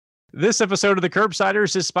This episode of the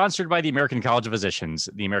Curbsiders is sponsored by the American College of Physicians.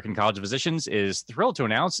 The American College of Physicians is thrilled to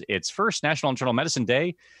announce its first National Internal Medicine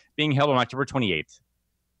Day being held on October 28th.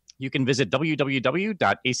 You can visit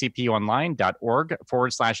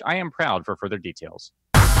www.acponline.org/I am proud for further details.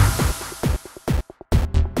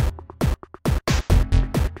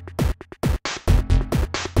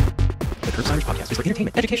 The Curbsiders podcast is for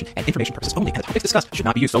entertainment, education, and information purposes only, and the topics discussed should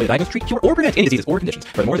not be used solely to diagnose, treat, cure, or prevent any diseases or conditions.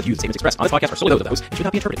 Furthermore, the views and statements expressed on this podcast are solely those of those and should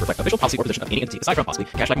not be interpreted to reflect the official policy or position of any entity aside from possibly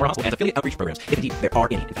Cash Like Moore Hospital and affiliate outreach programs, if indeed there are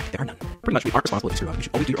any. In fact, there are none. Pretty much, we aren't responsible if you screw up. You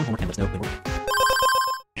should always do your own homework and let us know when we're wrong.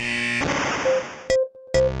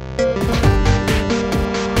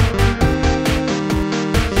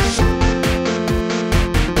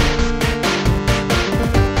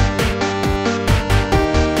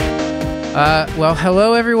 Well,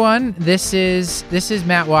 hello everyone. This is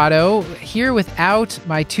Matt Watto here without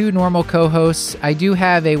my two normal co-hosts. I do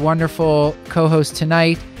have a wonderful co-host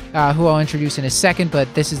tonight, who I'll introduce in a second,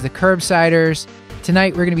 but this is the Curbsiders.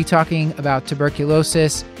 Tonight we're going to be talking about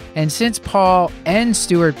tuberculosis, and since Paul and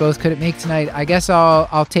Stuart both couldn't make tonight, I guess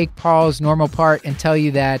I'll take Paul's normal part and tell you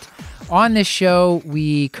that on this show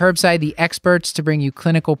we curbside the experts to bring you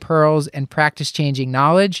clinical pearls and practice-changing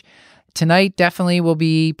knowledge. Tonight definitely will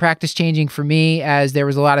be practice changing for me, as there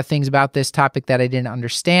was a lot of things about this topic that I didn't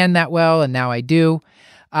understand that well, and now I do.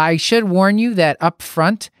 I should warn you that up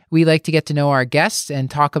front, we like to get to know our guests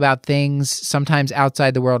and talk about things sometimes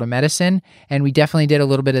outside the world of medicine, and we definitely did a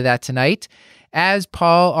little bit of that tonight. As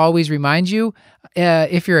Paul always reminds you,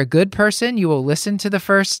 if you're a good person, you will listen to the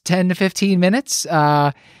first 10 to 15 minutes.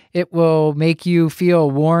 It will make you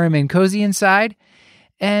feel warm and cozy inside.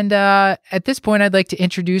 And at this point, I'd like to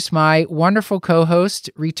introduce my wonderful co-host,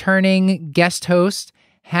 returning guest host,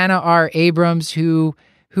 Hannah R. Abrams, who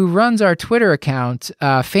runs our Twitter account,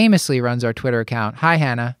 famously runs our Twitter account. Hi,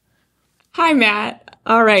 Hannah. Hi, Matt.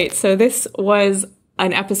 All right, so this was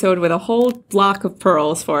an episode with a whole block of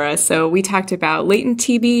pearls for us. So we talked about latent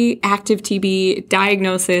TB, active TB,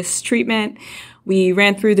 diagnosis, treatment. We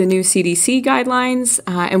ran through the new CDC guidelines,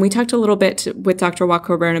 and we talked a little bit with Dr.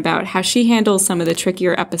 Woc-Colburn about how she handles some of the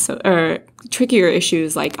trickier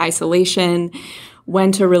issues like isolation,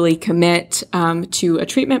 when to really commit to a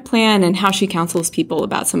treatment plan, and how she counsels people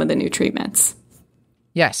about some of the new treatments.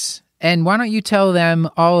 Yes. And why don't you tell them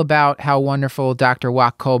all about how wonderful Dr.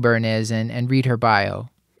 Woc-Colburn is and read her bio?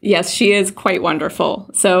 Yes, she is quite wonderful.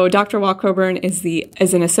 So Dr. Woc-Colburn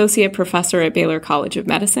is an associate professor at Baylor College of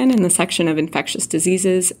Medicine in the section of infectious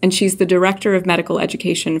diseases, and she's the director of medical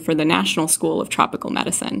education for the National School of Tropical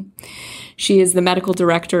Medicine. She is the medical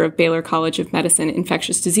director of Baylor College of Medicine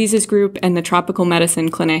Infectious Diseases Group and the Tropical Medicine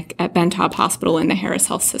Clinic at Ben Taub Hospital in the Harris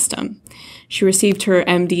Health System. She received her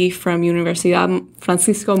MD from Universidad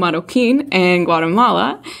Francisco Marroquín in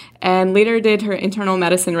Guatemala, and later did her internal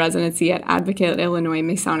medicine residency at Advocate Illinois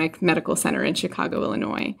Masonic Medical Center in Chicago,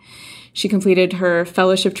 Illinois. She completed her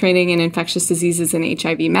fellowship training in infectious diseases and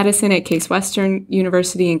HIV medicine at Case Western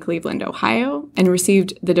University in Cleveland, Ohio, and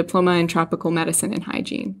received the diploma in tropical medicine and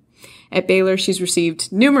hygiene. At Baylor, she's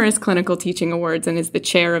received numerous clinical teaching awards and is the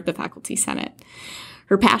chair of the Faculty Senate.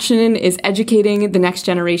 Her passion is educating the next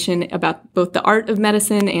generation about both the art of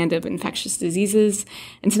medicine and of infectious diseases.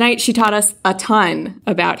 And tonight she taught us a ton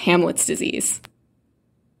about Hamlet's disease.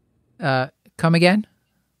 Come again?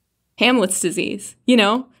 Hamlet's disease. You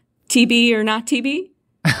know, TB or not TB?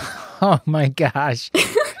 Oh my gosh.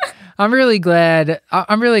 I'm really glad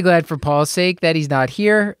for Paul's sake that he's not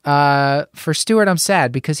here. For Stuart, I'm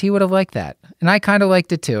sad because he would have liked that. And I kind of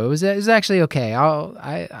liked it too. It was actually okay.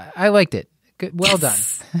 I liked it. Good. Well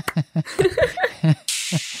yes. done.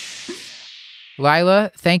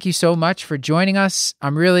 Laila, thank you so much for joining us.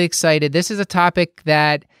 I'm really excited. This is a topic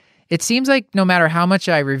that it seems like no matter how much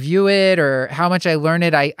I review it or how much I learn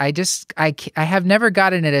it, I have never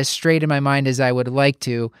gotten it as straight in my mind as I would like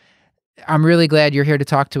to. I'm really glad you're here to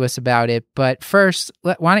talk to us about it. But first,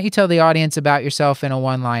 why don't you tell the audience about yourself in a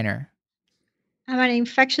one-liner? I'm an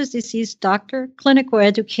infectious disease doctor, clinical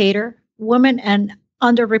educator, woman and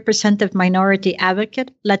underrepresented minority advocate,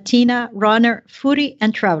 Latina, runner, foodie,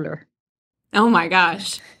 and traveler. Oh my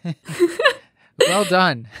gosh. Well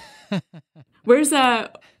done. So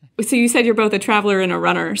you said you're both a traveler and a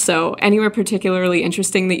runner, so anywhere particularly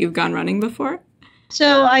interesting that you've gone running before?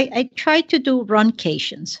 So I try to do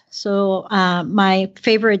runcations. So my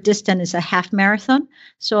favorite distance is a half marathon.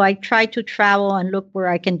 So I try to travel and look where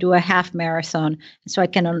I can do a half marathon so I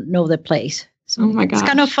can know the place. So oh my gosh. It's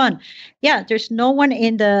kind of fun. Yeah, there's no one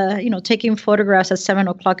in the, taking photographs at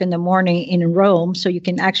 7:00 in the morning in Rome. So you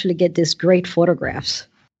can actually get these great photographs.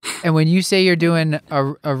 And when you say you're doing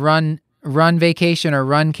a run run vacation or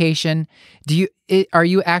runcation, are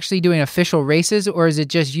you actually doing official races, or is it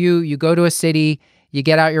just you go to a city, you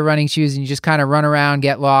get out your running shoes and you just kind of run around,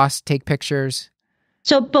 get lost, take pictures?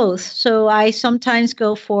 So both. So I sometimes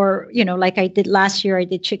go for, like I did last year, I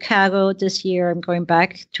did Chicago. This year, I'm going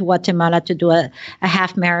back to Guatemala to do a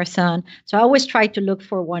half marathon. So I always try to look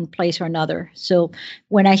for one place or another. So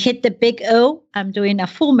when I hit the big O, I'm doing a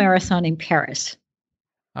full marathon in Paris.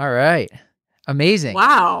 All right. Amazing.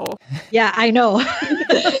 Wow. Yeah, I know.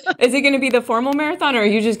 Is it going to be the formal marathon, or are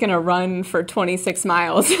you just going to run for 26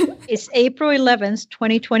 miles? It's April 11th,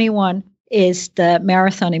 2021 is the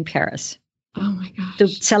marathon in Paris. Oh my gosh. To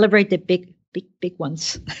celebrate the big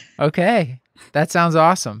ones. Okay. That sounds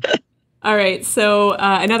awesome. All right. So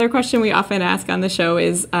another question we often ask on the show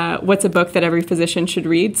is, what's a book that every physician should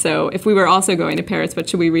read? So if we were also going to Paris, what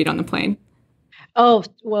should we read on the plane? Oh,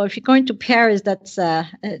 well, if you're going to Paris, that's,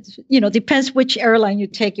 depends which airline you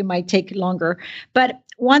take. You might take longer. But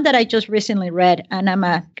one that I just recently read, and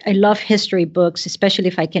I love history books, especially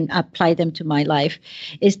if I can apply them to my life,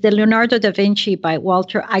 is the Leonardo da Vinci by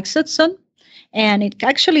Walter Isaacson. And it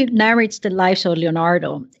actually narrates the lives of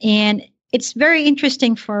Leonardo. And it's very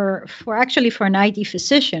interesting for an ID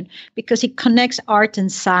physician, because it connects art and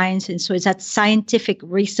science. And so it's that scientific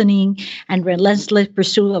reasoning and relentless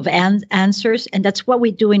pursuit of answers. And that's what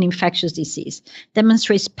we do in infectious disease.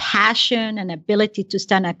 Demonstrates passion and ability to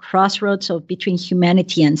stand at crossroads between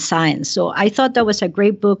humanity and science. So I thought that was a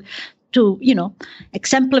great book to,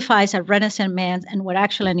 exemplifies a Renaissance man and what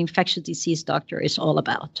actually an infectious disease doctor is all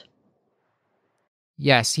about.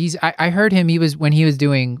 Yes, I heard him. When he was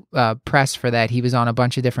doing press for that, he was on a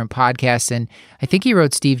bunch of different podcasts, and I think he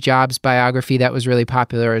wrote Steve Jobs' biography that was really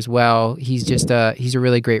popular as well. He's a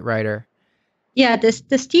really great writer. Yeah,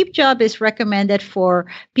 the Steve Jobs is recommended for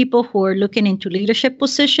people who are looking into leadership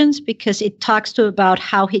positions, because it talks about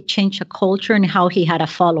how he changed a culture and how he had a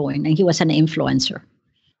following, and he was an influencer.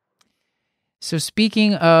 So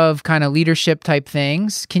speaking of kind of leadership type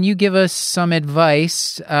things, can you give us some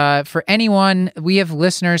advice for anyone? We have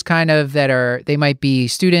listeners kind of they might be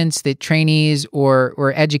students, trainees,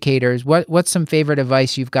 or educators. What's some favorite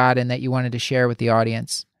advice you've gotten that you wanted to share with the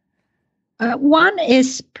audience? One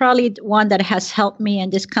is probably one that has helped me,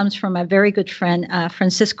 and this comes from a very good friend,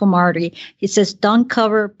 Francisco Marty. He says, don't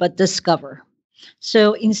cover, but discover.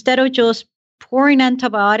 So instead of just pouring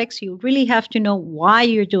antibiotics, you really have to know why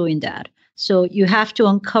you're doing that. So you have to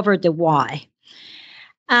uncover the why.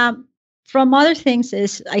 From other things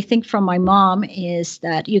is, I think from my mom, is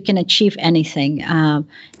that you can achieve anything.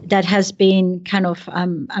 That has been kind of,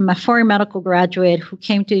 I'm a foreign medical graduate who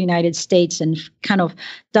came to the United States and kind of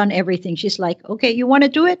done everything. She's like, okay, you want to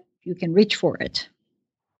do it? You can reach for it.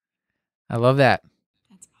 I love that.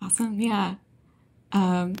 That's awesome. Yeah.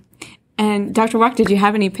 And Dr. Woc, did you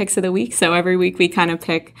have any picks of the week? So every week we kind of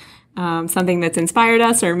pick something that's inspired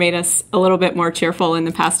us or made us a little bit more cheerful in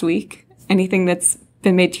the past week. Anything that's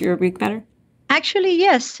been made your week better? Actually,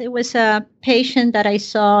 yes. It was a patient that I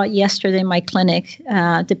saw yesterday in my clinic.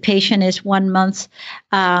 The patient is 1 month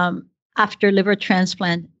after liver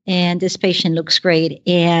transplant, and this patient looks great.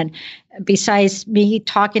 And besides me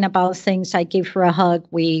talking about things, I gave her a hug.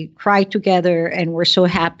 We cried together, and we're so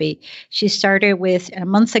happy. She started a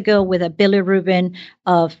month ago with a bilirubin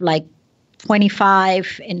of like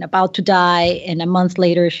 25 and about to die. And a month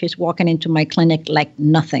later, she's walking into my clinic like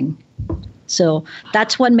nothing. So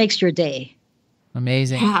that's what makes your day.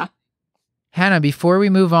 Amazing. Yeah. Hannah, before we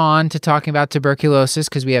move on to talking about tuberculosis,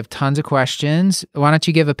 because we have tons of questions, why don't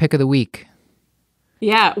you give a pick of the week?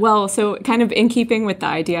 Yeah, well, so kind of in keeping with the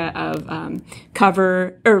idea of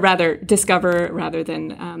discover rather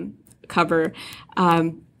than cover,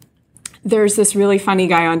 there's this really funny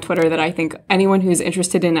guy on Twitter that I think anyone who's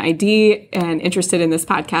interested in ID and interested in this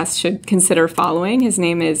podcast should consider following. His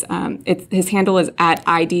name is, his handle is at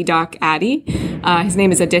IDDocAddy. His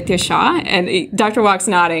name is Aditya Shah, and Dr. Woc's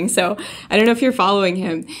nodding, so I don't know if you're following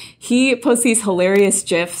him. He posts these hilarious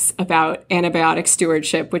GIFs about antibiotic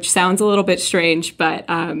stewardship, which sounds a little bit strange, but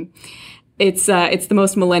it's the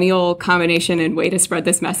most millennial combination and way to spread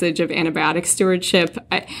this message of antibiotic stewardship.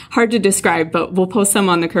 Hard to describe, but we'll post some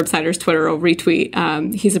on the Curbsiders Twitter or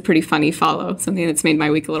retweet. He's a pretty funny follow, something that's made my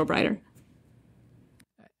week a little brighter.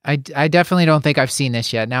 I definitely don't think I've seen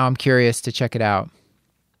this yet. Now I'm curious to check it out.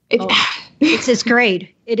 It's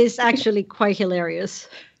great. It is actually quite hilarious.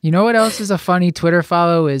 You know what else is a funny Twitter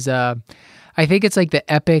follow is I think it's like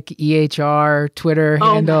the Epic EHR Twitter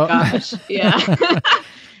handle. Oh my gosh, yeah.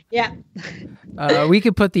 Yeah. We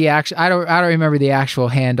could put the actual, I don't remember the actual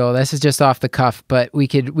handle. This is just off the cuff, but we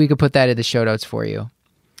could put that in the show notes for you.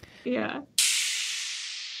 Yeah.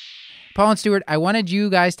 Paul and Stuart, I wanted you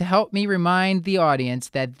guys to help me remind the audience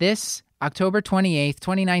that this October 28th,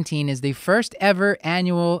 2019 is the first ever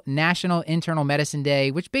annual National Internal Medicine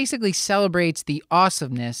Day, which basically celebrates the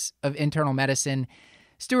awesomeness of internal medicine.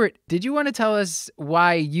 Stuart, did you want to tell us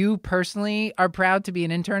why you personally are proud to be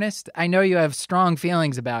an internist? I know you have strong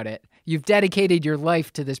feelings about it. You've dedicated your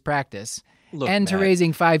life to this practice and to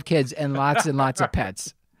raising 5 kids and lots of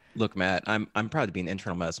pets. Look, Matt, I'm proud to be an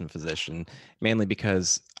internal medicine physician, mainly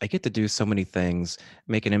because I get to do so many things,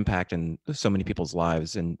 make an impact in so many people's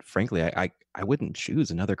lives. And frankly, I wouldn't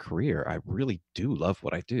choose another career. I really do love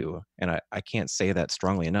what I do. And I can't say that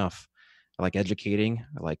strongly enough. I like educating,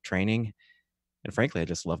 I like training, and frankly, I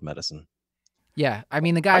just love medicine. Yeah, I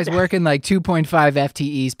mean, the guy's working like 2.5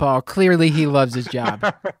 FTEs, Paul. Clearly, he loves his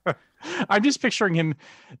job. I'm just picturing him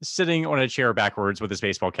sitting on a chair backwards with his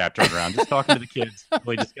baseball cap turned around, just talking to the kids,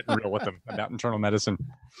 really just getting real with them about internal medicine.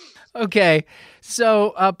 Okay.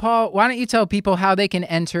 So, Paul, why don't you tell people how they can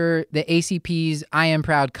enter the ACP's I Am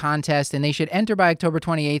Proud contest, and they should enter by October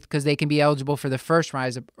 28th because they can be eligible for the first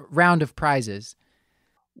round of prizes.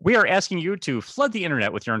 We are asking you to flood the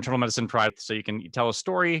internet with your internal medicine pride so you can tell a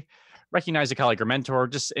story, recognize a colleague or mentor,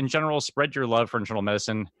 just in general, spread your love for internal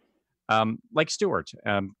medicine. Like Stuart,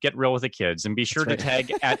 get real with the kids, and be sure to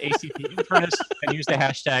tag at ACP Internist and use the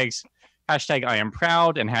hashtags I am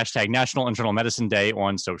proud and hashtag National Internal Medicine Day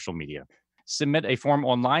on social media. Submit a form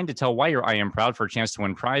online to tell why you're I am proud for a chance to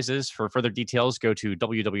win prizes. For further details, go to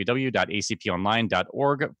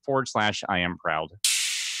www.acponline.org/I am proud.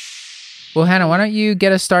 Well, Hannah, why don't you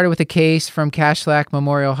get us started with a case from Cashlack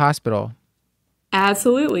Memorial Hospital?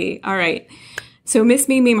 Absolutely. All right. So Miss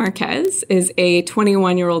Mimi Marquez is a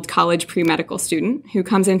 21-year-old college pre-medical student who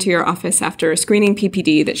comes into your office after a screening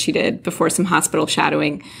PPD that she did before some hospital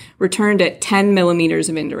shadowing, returned at 10 millimeters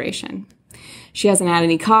of induration. She hasn't had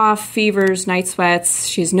any cough, fevers, night sweats.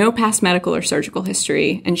 She has no past medical or surgical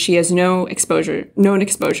history, and she has known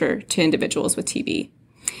exposure to individuals with TB.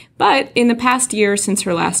 But in the past year since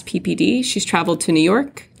her last PPD, she's traveled to New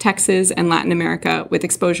York, Texas, and Latin America with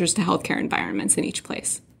exposures to healthcare environments in each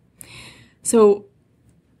place. So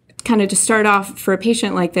kind of to start off, for a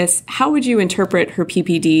patient like this, how would you interpret her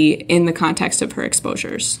PPD in the context of her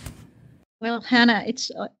exposures? Well, Hannah,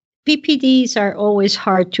 PPDs are always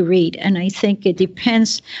hard to read, and I think it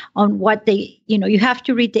depends on what you have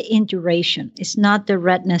to read the induration. It's not the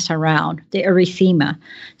redness around, the erythema.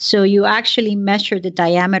 So you actually measure the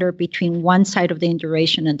diameter between one side of the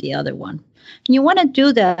induration and the other one. And you want to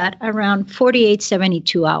do that around 48,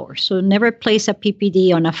 72 hours. So never place a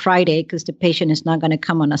PPD on a Friday because the patient is not going to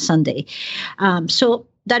come on a Sunday. So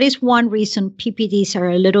that is one reason PPDs are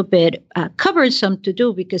a little bit cumbersome to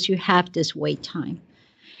do, because you have this wait time.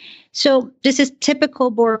 So this is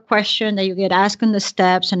typical board question that you get asked on the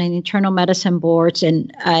steps and in internal medicine boards.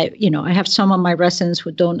 And I have some of my residents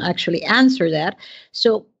who don't actually answer that.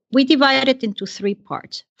 So we divide it into 3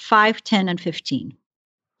 parts: 5, 10, and 15.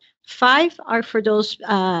 5 are for those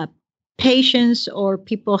patients or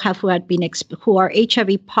people who are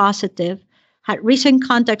HIV positive, had recent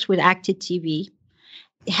contacts with active TB.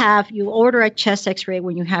 You order a chest X-ray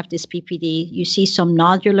when you have this PPD. You see some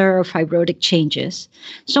nodular or fibrotic changes.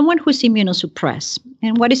 Someone who's immunosuppressed.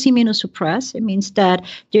 And what is immunosuppressed? It means that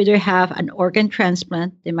they either have an organ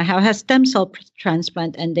transplant, they might have a stem cell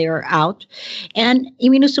transplant, and they are out. And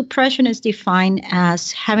immunosuppression is defined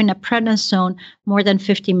as having a prednisone more than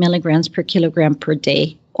 50 milligrams per kilogram per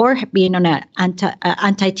day, or being on an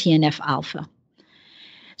anti-TNF alpha.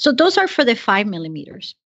 So those are for the 5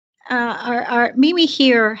 millimeters. Our Mimi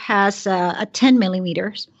here has a 10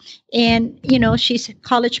 millimeters, and she's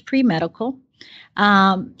college pre-medical.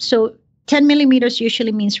 So 10 millimeters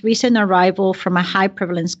usually means recent arrival from a high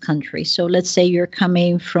prevalence country. So let's say you're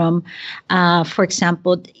coming from, for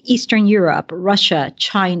example, Eastern Europe, Russia,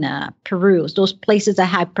 China, Peru, those places that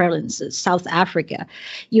have prevalence, South Africa.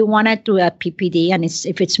 You want to do a PPD, and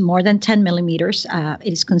if it's more than 10 millimeters,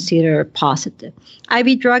 it is considered positive.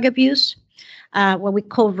 IV drug abuse. What we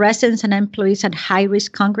call residents and employees at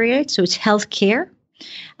high-risk congregate, so it's healthcare.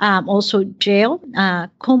 Also jail,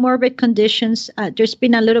 comorbid conditions. There's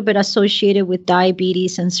been a little bit associated with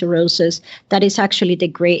diabetes and cirrhosis. That is actually the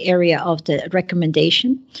gray area of the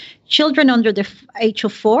recommendation. Children under the age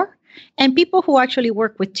of 4, and people who actually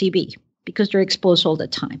work with TB because they're exposed all the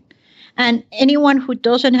time. And anyone who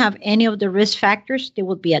doesn't have any of the risk factors, they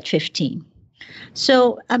will be at 15.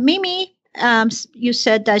 So Mimi, you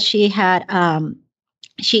said that she had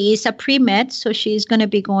She is a pre-med, so she's going to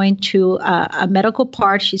be going to a medical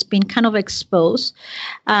part. She's been kind of exposed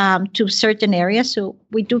to certain areas. So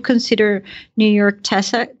we do consider New York,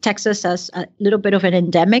 Texas as a little bit of an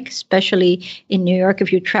endemic, especially in New York.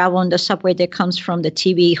 If you travel on the subway that comes from the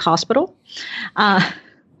TB hospital.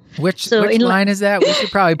 Which line is that? We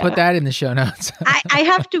should probably put that in the show notes. I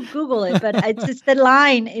have to Google it, but it's the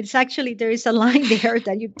line. It's actually, there is a line there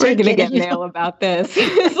that you We're take going to it get and, mail about this.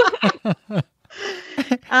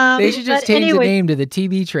 They should just change the name to the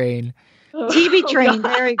TB train. TB train.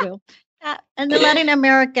 There you go. And the Latin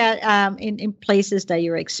America in places that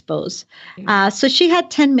you're exposed. So she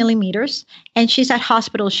had 10 millimeters, and she's at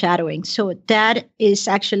hospital shadowing. So that is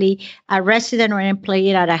actually a resident or an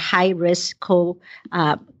employee at a high risk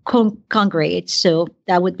congregate. So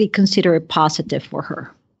that would be considered positive for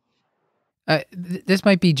her. This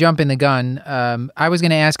might be jumping the gun. I was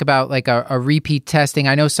going to ask about like a repeat testing.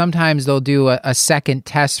 I know sometimes they'll do a second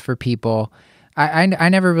test for people. I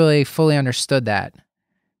never really fully understood that.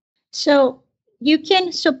 So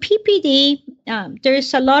PPD,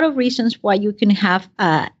 there's a lot of reasons why you can have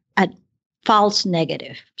a false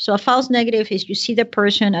negative. So a false negative is you see the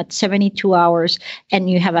person at 72 hours and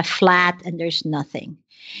you have a flat and there's nothing.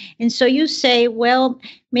 And so you say, well,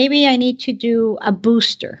 maybe I need to do a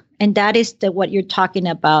booster. And that is what you're talking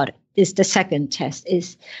about, is the second test,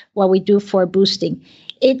 is what we do for boosting.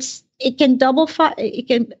 It can it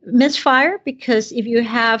can misfire, because if you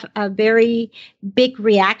have a very big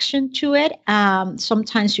reaction to it,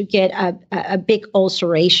 sometimes you get a big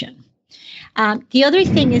ulceration. The other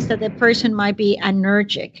thing is that the person might be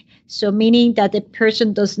anergic. So meaning that the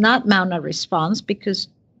person does not mount a response because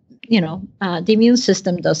the immune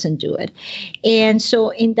system doesn't do it. And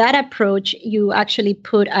so in that approach, you actually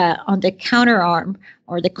put on the counter arm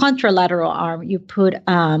or the contralateral arm, you put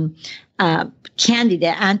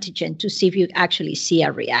candida antigen to see if you actually see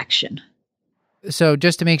a reaction. So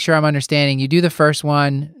just to make sure I'm understanding, you do the first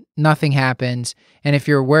one, nothing happens. And if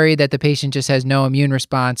you're worried that the patient just has no immune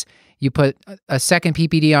response, you put a second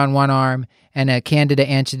PPD on one arm and a candida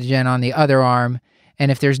antigen on the other arm. And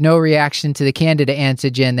if there's no reaction to the candida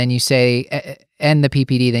antigen, then you say, and the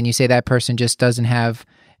PPD, then you say that person just doesn't have,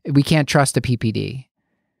 we can't trust the PPD.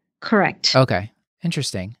 Correct. Okay.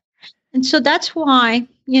 Interesting. And so that's why,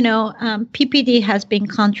 PPD has been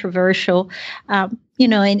controversial, and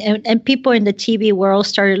people in the TB world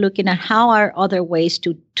started looking at how are other ways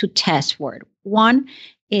to test for it. One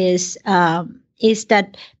is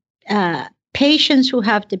that patients who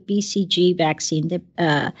have the BCG vaccine, the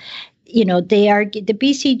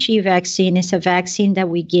BCG vaccine is a vaccine that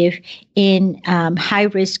we give in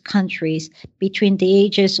high-risk countries between the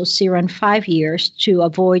ages of 0 and 5 years to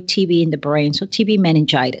avoid TB in the brain, so TB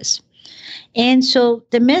meningitis. And so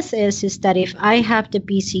the myth is that if I have the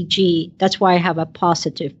BCG, that's why I have a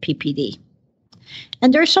positive PPD.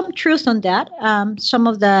 And there's some truth on that. Some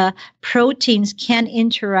of the proteins can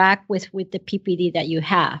interact with the PPD that you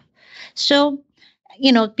have. So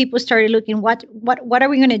people started looking, what are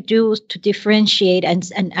we going to do to differentiate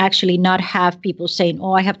and actually not have people saying,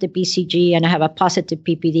 oh, I have the BCG and I have a positive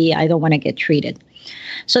PPD, I don't want to get treated.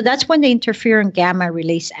 So that's when the interferon gamma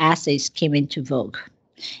release assays came into vogue.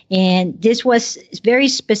 And this was very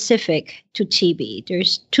specific to TB.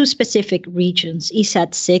 There's two specific regions,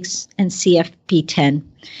 ESAT6 and CFP10.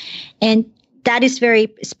 And that is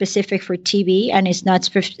very specific for TB, and it's not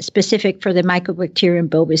specific for the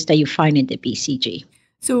Mycobacterium bovis that you find in the BCG.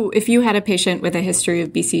 So if you had a patient with a history of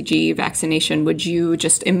BCG vaccination, would you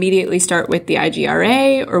just immediately start with the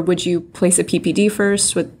IGRA, or would you place a PPD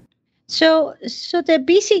first? So the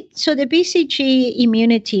BCG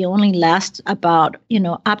immunity only lasts about,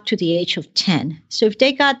 up to the age of 10. So if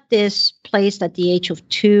they got this placed at the age of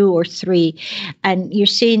 2 or 3, and you're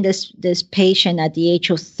seeing this patient at the age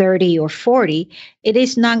of 30 or 40, it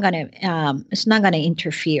is not going to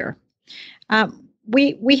interfere.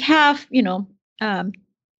 We have,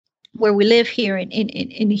 where we live here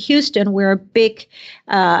in Houston, we're a big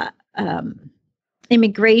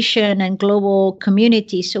immigration and global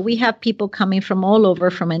community. So we have people coming from all over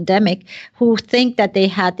from endemic who think that they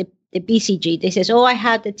had the BCG. They say, oh, I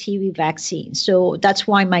had the TB vaccine, so that's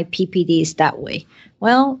why my PPD is that way.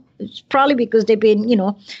 Well, it's probably because they've been,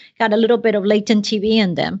 got a little bit of latent TB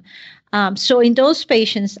in them. So in those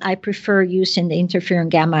patients, I prefer using the interferon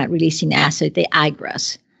gamma releasing assay, the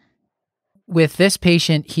IGRAS. With this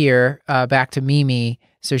patient here, back to Mimi,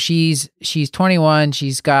 so she's 21,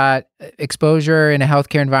 she's got exposure in a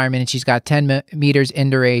healthcare environment, and she's got 10 meters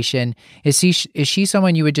in duration. Is she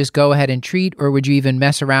someone you would just go ahead and treat, or would you even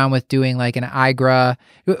mess around with doing like an IGRA?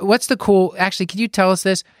 What's the cool, actually, can you tell us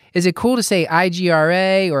this? Is it cool to say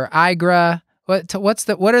IGRA or IGRA?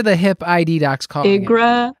 What are the hip ID docs calling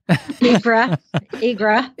IGRA.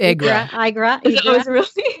 IGRA. That was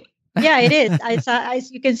really... Yeah, it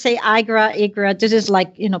is. You can say IGRA. This is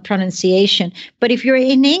like, pronunciation. But if you're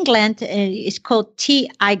in England, it's called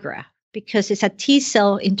T-IGRA because it's a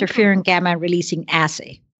T-cell interferon gamma releasing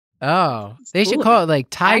assay. Oh, they should call it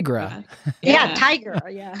like Tigra. Yeah,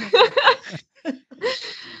 Tigra. Yeah.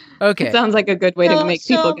 Okay. It sounds like a good way to make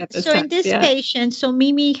people get this. So in this patient,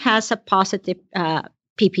 Mimi has a positive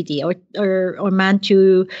PPD or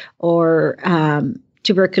MAN2 or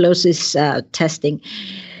tuberculosis testing.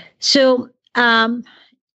 So,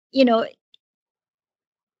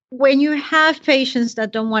 when you have patients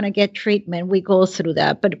that don't want to get treatment, we go through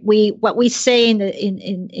that. But what we say in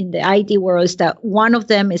the ID world is that one of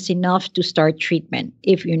them is enough to start treatment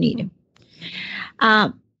if you need it.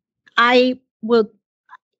 I will,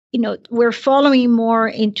 we're following more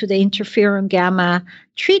into the interferon gamma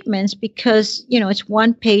treatments because, it's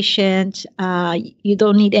one patient. You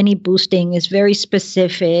don't need any boosting. It's very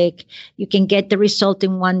specific. You can get the result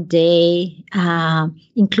in one day.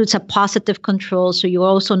 Includes a positive control, so you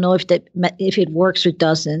also know if it works or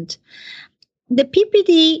doesn't. The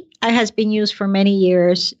PPD has been used for many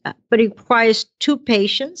years, but it requires 2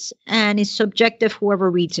 patients and is subjective whoever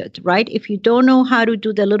reads it, right? If you don't know how to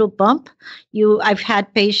do the little bump, I've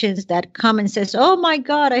had patients that come and says, oh my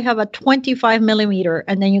God, I have a 25 millimeter.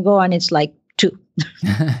 And then you go and it's like 2,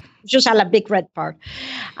 just a big red part.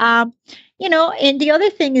 And the other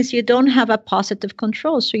thing is you don't have a positive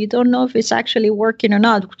control. So you don't know if it's actually working or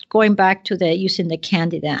not, going back to using the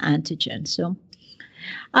candida antigen. So,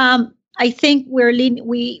 I think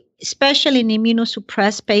we especially in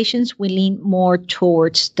immunosuppressed patients, we lean more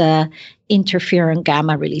towards the interferon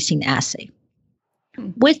gamma releasing assay.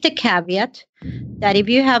 With the caveat that if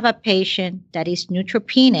you have a patient that is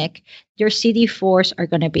neutropenic, their CD4s are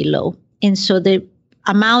going to be low. And so the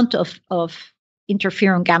amount of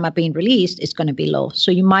interferon gamma being released is going to be low.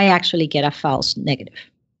 So you might actually get a false negative.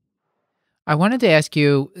 I wanted to ask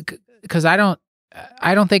you, because I don't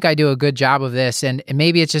think I do a good job of this, and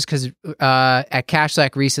maybe it's just because at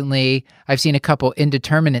CashLack recently, I've seen a couple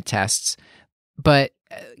indeterminate tests. But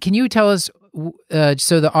can you tell us,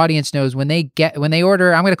 so the audience knows, when they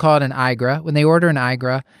order, I'm going to call it an IGRA. When they order an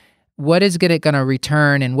IGRA, what is it going to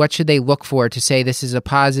return, and what should they look for to say this is a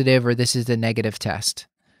positive or this is a negative test?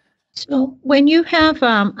 So when you have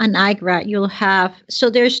an IGRA,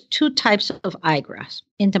 there's 2 types of IGRAs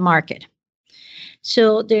in the market.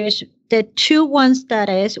 So there's the 2 ones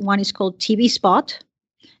one is called TB spot,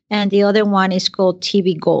 and the other one is called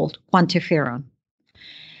TB gold, quantiferon.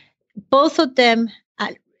 Both of them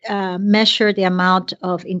measure the amount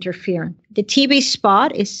of interferon. The TB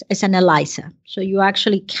spot is an ELISA. So you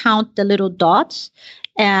actually count the little dots,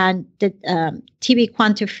 and the TB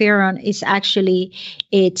quantiferon is actually,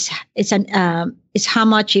 it's how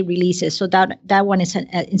much it releases. So that one is,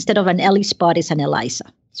 instead of an ELI spot, is an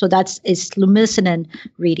ELISA. So it's luminescent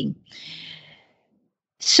reading.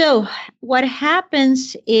 So what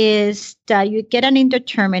happens is that you get an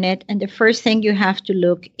indeterminate, and the first thing you have to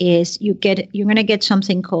look is you're going to get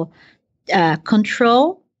something called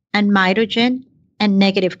control and mitogen and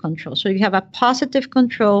negative control. So you have a positive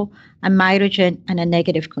control, a mitogen, and a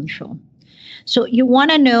negative control. So you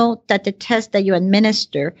want to know that the test that you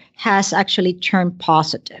administer has actually turned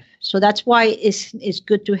positive. So that's why it's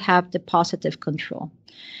good to have the positive control.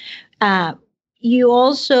 You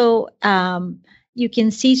also, you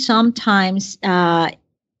can see sometimes that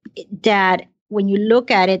when you look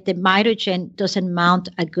at it, the mitogen doesn't mount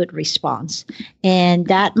a good response. And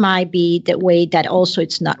that might be the way that also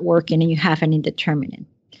it's not working and you have an indeterminate.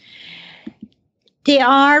 There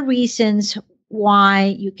are reasons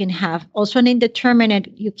why you can have also an indeterminate.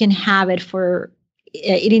 You can have it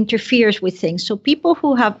it interferes with things. So people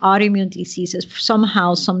who have autoimmune diseases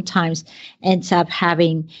sometimes ends up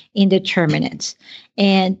having indeterminates.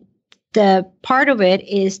 And the part of it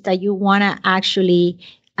is that you want to actually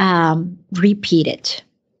repeat it.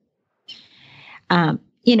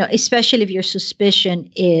 Especially if your suspicion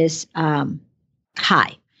is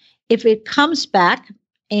high. If it comes back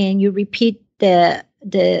and you repeat the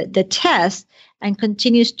test and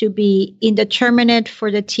continues to be indeterminate for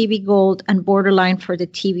the TB gold and borderline for the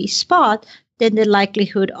TB spot, then the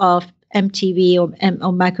likelihood of MTB or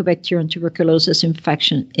Mycobacterium tuberculosis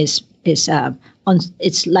infection is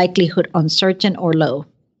its likelihood uncertain or low.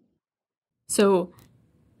 So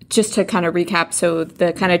just to kind of recap, so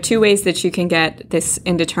the kind of 2 ways that you can get this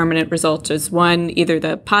indeterminate result is 1, either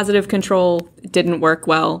the positive control didn't work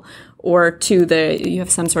well, or 2, you have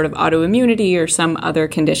some sort of autoimmunity or some other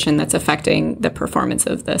condition that's affecting the performance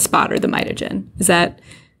of the spot or the mitogen. Is that?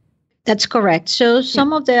 That's correct. So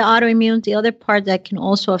some of the autoimmune, the other part that can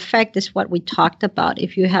also affect is what we talked about.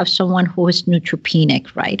 If you have someone who is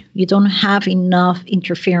neutropenic, right? You don't have enough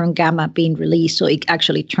interferon gamma being released, so it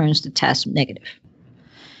actually turns the test negative.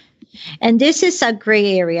 And this is a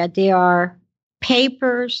gray area. There are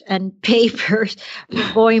papers and papers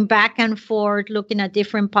going back and forth, looking at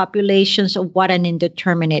different populations of what an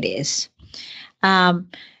indeterminate is.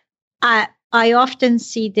 I often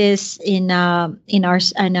see this in our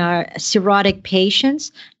cirrhotic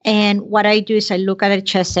patients, and what I do is I look at a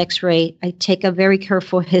chest X-ray. I take a very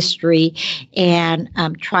careful history and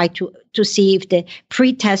try to see if the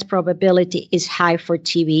pre-test probability is high for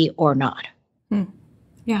TB or not.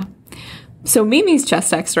 Yeah. So Mimi's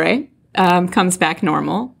chest X-ray comes back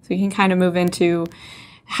normal. So you can kind of move into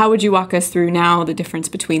how would you walk us through now the difference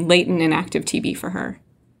between latent and active TB for her?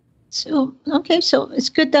 So it's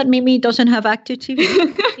good that Mimi doesn't have active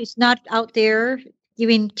TB. She's not out there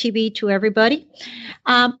giving TB to everybody.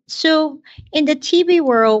 So in the TB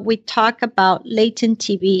world, we talk about latent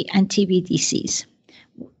TB and TB disease.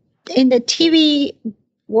 In the TB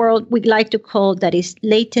world, we like to call that is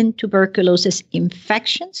latent tuberculosis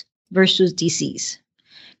infections versus disease.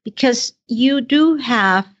 Because you do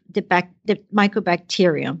have the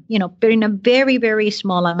mycobacterium, but in a very, very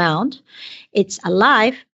small amount. It's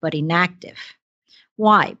alive, but inactive.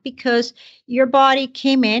 Why? Because your body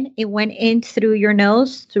came in, it went in through your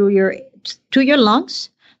nose, through your lungs.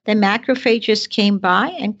 The macrophages came by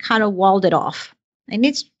and kind of walled it off. And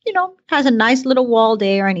it's, has a nice little wall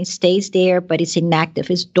there and it stays there, but it's inactive.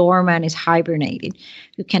 It's dormant, it's hibernating.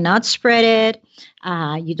 You cannot spread it.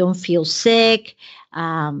 You don't feel sick.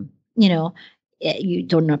 You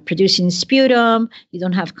don't not producing sputum. You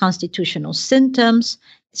don't have constitutional symptoms.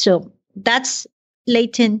 So that's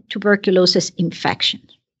latent tuberculosis infection.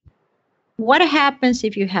 What happens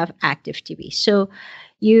if you have active TB? So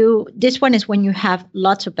this one is when you have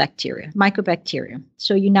lots of bacteria, mycobacterium.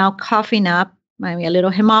 So you're now coughing up, maybe a little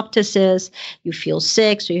hemoptysis, you feel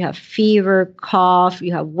sick, so you have fever, cough,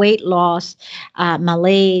 you have weight loss,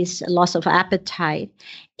 malaise, loss of appetite,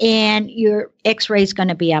 and your X-ray is going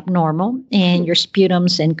to be abnormal, and your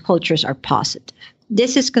sputums and cultures are positive.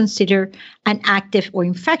 This is considered an active or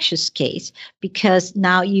infectious case because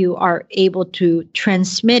now you are able to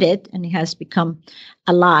transmit it and it has become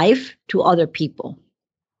alive to other people.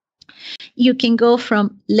 You can go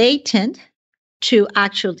from latent to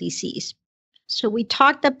actual disease. So we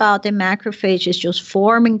talked about the macrophages just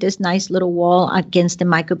forming this nice little wall against the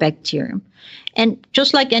mycobacterium. And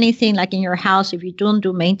just like anything, like in your house, if you don't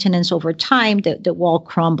do maintenance over time, the wall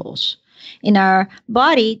crumbles. In our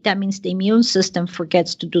body, that means the immune system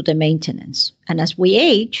forgets to do the maintenance. And as we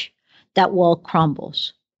age, that wall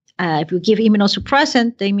crumbles. If you give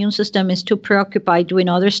immunosuppressant, the immune system is too preoccupied doing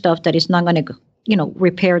other stuff that is not going to,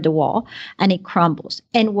 repair the wall, and it crumbles.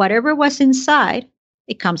 And whatever was inside,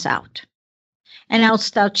 it comes out. And I'll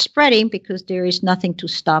start spreading because there is nothing to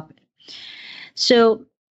stop it. So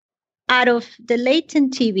out of the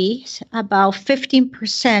latent TB, about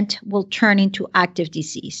 15% will turn into active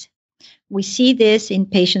disease. We see this in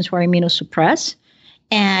patients who are immunosuppressed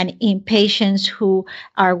and in patients who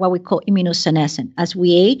are what we call immunosenescent. As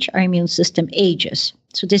we age, our immune system ages.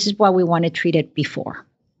 So this is why we want to treat it before,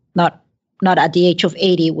 not at the age of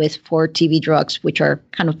 80 with 4 TB drugs, which are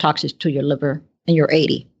kind of toxic to your liver, and you're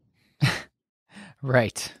 80.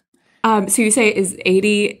 Right. So you say is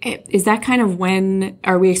 80, is that kind of when,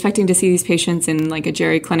 are we expecting to see these patients in like a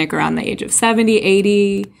Jerry clinic around the age of 70,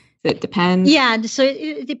 80? It depends. Yeah, so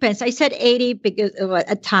it depends. I said 80 because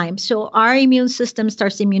at times. So our immune system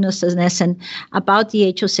starts immunosenescent about the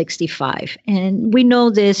age of 65. And we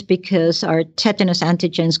know this because our tetanus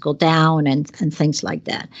antigens go down and things like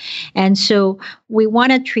that. And so we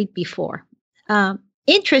want to treat before.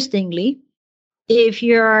 Interestingly, if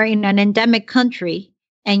you're in an endemic country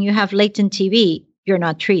and you have latent TB, you're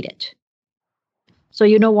not treated. So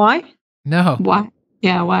you know why? No. Why?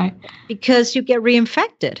 Yeah, why? Because you get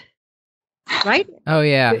reinfected. Right? Oh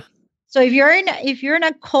yeah. So if you're in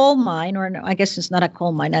a coal mine, or I guess it's not a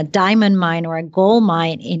coal mine, a diamond mine or a gold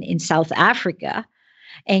mine in South Africa,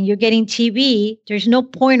 and you're getting TB, there's no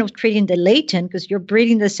point of treating the latent because you're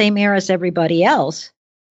breathing the same air as everybody else.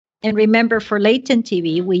 And remember, for latent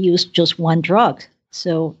TB, we use just one drug,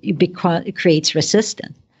 so it creates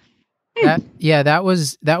resistance. That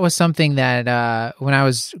was something that when I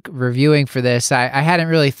was reviewing for this, I hadn't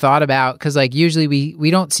really thought about, because like usually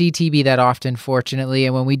we don't see TB that often, fortunately,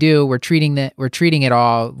 and when we do, we're treating it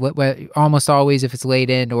all almost always if it's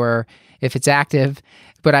latent or if it's active.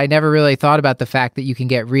 But I never really thought about the fact that you can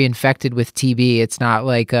get reinfected with TB. It's not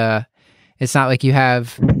like you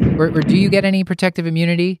have, or do you get any protective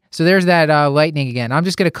immunity? So there's that lightning again. I'm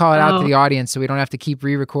just going to call it out to the audience so we don't have to keep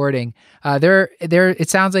re-recording. It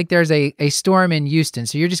sounds like there's a storm in Houston.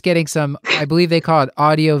 So you're just getting some, I believe they call it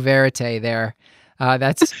audio verite there.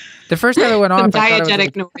 That's the first time it went off.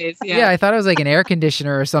 Diegetic noise. Yeah, I thought it was like an air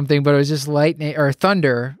conditioner or something, but it was just lightning or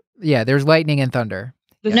thunder. Yeah, there's lightning and thunder.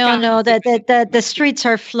 No, the streets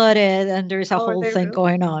are flooded and there's a whole thing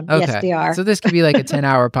going on. Okay. Yes, they are. So this could be like a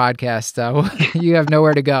 10-hour podcast. You have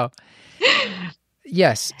nowhere to go.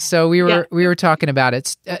 Yes. So we were talking about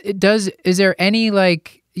it. Is there any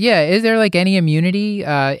any immunity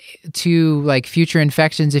to like future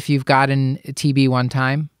infections if you've gotten TB one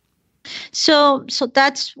time? So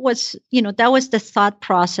that was the thought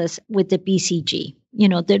process with the BCG.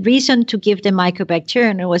 The reason to give the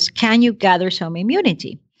mycobacterium was, can you gather some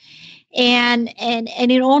immunity? And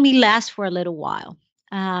it only lasts for a little while.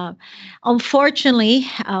 Unfortunately,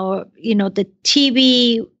 the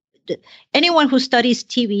TB, anyone who studies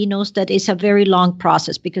TB knows that it's a very long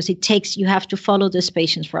process because you have to follow these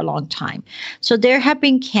patients for a long time. So there have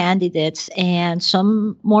been candidates and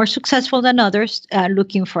some more successful than others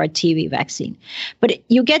looking for a TB vaccine. But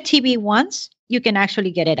you get TB once, you can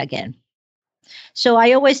actually get it again. So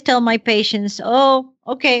I always tell my patients,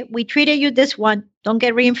 okay, we treated you this one. Don't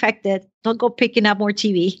get reinfected. Don't go picking up more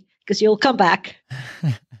TB because you'll come back.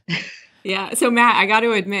 Yeah. So Matt, I got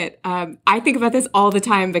to admit, I think about this all the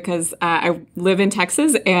time because I live in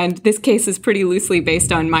Texas and this case is pretty loosely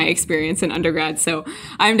based on my experience in undergrad. So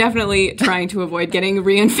I'm definitely trying to avoid getting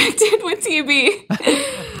reinfected with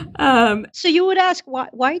TB. So you would ask,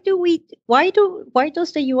 why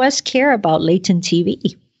does the U.S. care about latent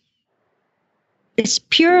TB? It's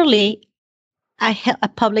purely a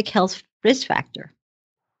public health risk factor.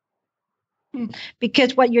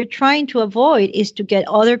 Because what you're trying to avoid is to get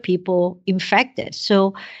other people infected.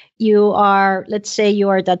 So let's say you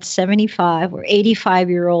are that 75 or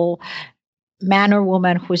 85-year-old man or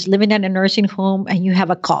woman who's living in a nursing home and you have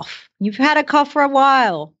a cough. You've had a cough for a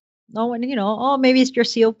while. No one, maybe it's your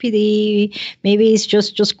COPD, maybe it's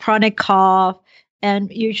just chronic cough,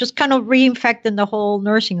 and you're just kind of reinfecting the whole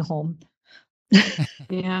nursing home.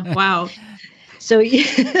 Yeah. Wow. So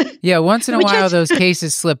yeah, once in a while those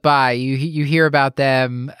cases slip by. You hear about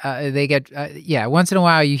them. They get once in a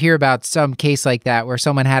while you hear about some case like that where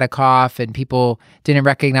someone had a cough and people didn't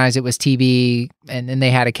recognize it was TB, and then they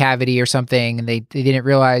had a cavity or something, and they didn't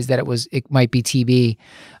realize that it might be TB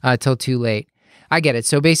till too late. I get it.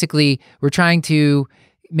 So basically, we're trying to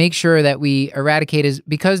make sure that we eradicate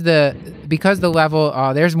because the level.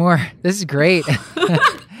 Oh, there's more. This is great.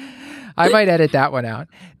 I might edit that one out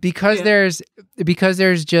because there's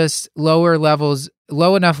just low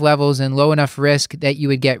enough levels and low enough risk that you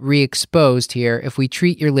would get re-exposed here if we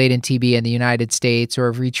treat your latent TB in the United States, or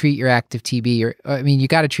if we treat your active TB, you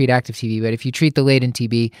got to treat active TB, but if you treat the latent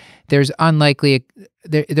TB, they're unlikely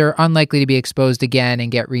to be exposed again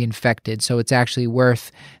and get reinfected. So it's actually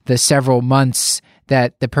worth the several months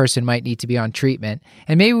that the person might need to be on treatment.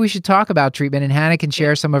 And maybe we should talk about treatment, and Hannah can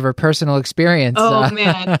share some of her personal experience. Oh,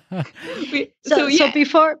 man. So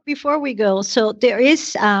before we go, so there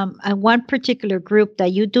is one particular group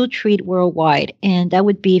that you do treat worldwide, and that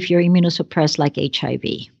would be if you're immunosuppressed like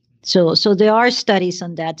HIV. So there are studies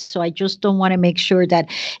on that. So I just don't want to make sure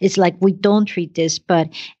that it's like we don't treat this. But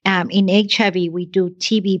in HIV, we do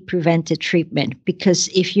TB prevented treatment, because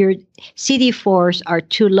if your CD4s are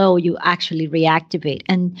too low, you actually reactivate.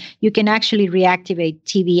 And you can actually reactivate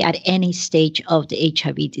TB at any stage of the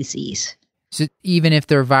HIV disease. So even if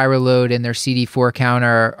their viral load and their CD4 count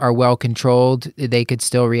are well controlled, they could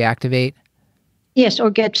still reactivate? Yes,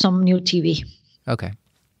 or get some new TB. Okay.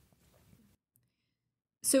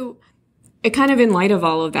 So kind of in light of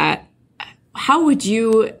all of that, how would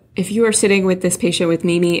you, if you are sitting with this patient with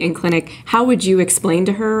Mimi in clinic, how would you explain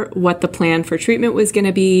to her what the plan for treatment was going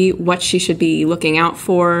to be, what she should be looking out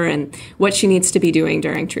for, and what she needs to be doing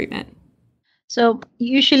during treatment? So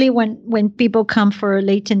usually when people come for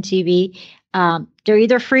latent TB, they're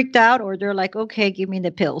either freaked out or they're like, okay, give me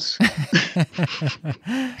the pills.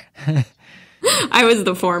 I was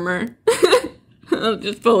the former. I'll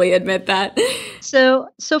just fully admit that. So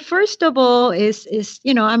first of all is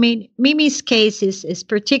Mimi's case is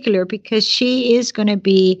particular because she is going to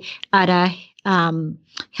be at a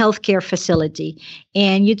healthcare facility,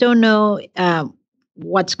 and you don't know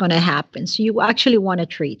what's going to happen. So you actually want to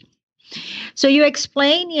treat. So you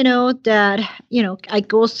explain, that, I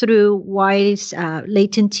go through why is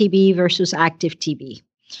latent TB versus active TB.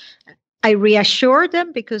 I reassure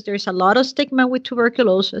them, because there's a lot of stigma with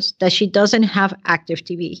tuberculosis, that she doesn't have active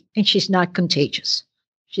TB and she's not contagious.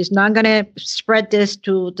 She's not going to spread this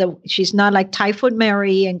she's not like Typhoid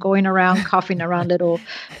Mary and going around coughing around little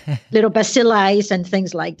bacilli and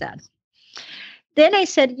things like that. Then I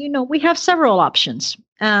said, we have several options.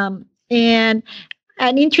 And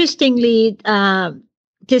interestingly,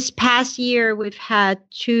 this past year, we've had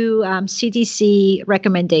 2 CDC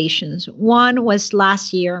recommendations. One was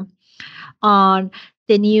last year on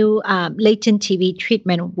the new latent TB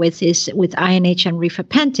treatment with INH and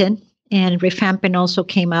rifampicin. And rifampicin also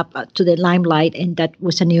came up to the limelight, and that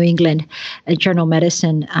was a New England Journal of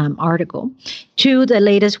Medicine article. To the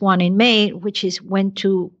latest one in May, which is when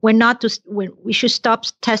we should stop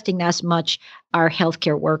testing as much our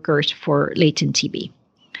healthcare workers for latent TB.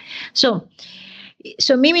 So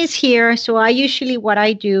Mimi's here. So what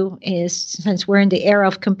I do is, since we're in the era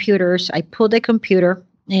of computers, I pull the computer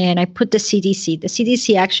and I put the CDC. The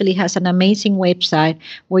CDC actually has an amazing website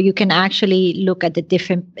where you can actually look at the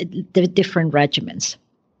different regimens.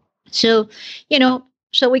 So,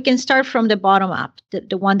 so we can start from the bottom up.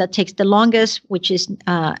 The one that takes the longest, which is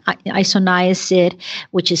isoniazid,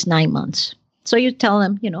 which is 9 months. So you tell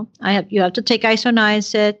them, you have to take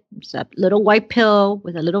isoniazid. It's a little white pill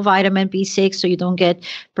with a little vitamin B6, so you don't get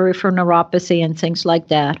peripheral neuropathy and things like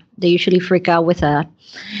that. They usually freak out with that.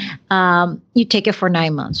 You take it for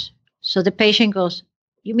 9 months. So the patient goes,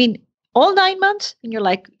 "You mean all 9 months?" And you're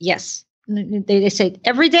like, "Yes." And they say,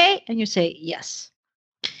 "Every day?" And you say, "Yes."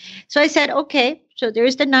 So I said, okay, so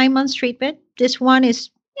there's the 9 months treatment. This one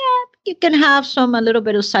is, you can have a little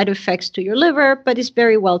bit of side effects to your liver, but it's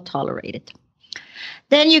very well tolerated.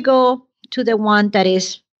 Then you go to the one that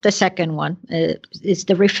is the second one. It's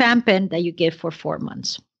the rifampicin that you give for 4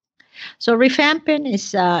 months. So rifampicin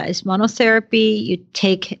is monotherapy. You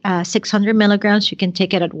take 600 milligrams. You can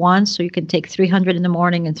take it at once, so you can take 300 in the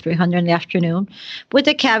morning and 300 in the afternoon, with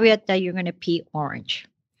the caveat that you're going to pee orange.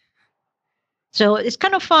 So it's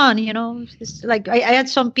kind of fun, It's like I had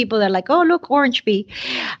some people that are like, "Oh, look, orange pee."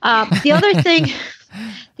 The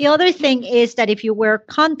other thing is that if you wear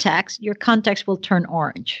contacts, your contacts will turn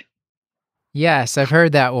orange. Yes, I've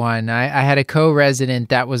heard that one. I had a co-resident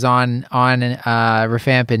that was on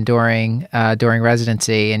rifampicin during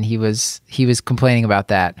residency, and he was complaining about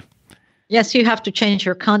that. Yes, you have to change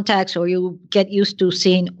your contacts, or you get used to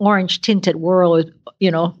seeing orange tinted world.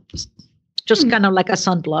 Just kind of like a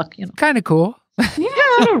sunblock. Kind of cool.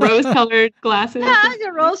 Yeah, rose-colored glasses. Yeah,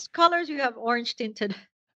 the rose colors. You have orange tinted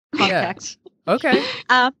contacts. Yeah. Okay.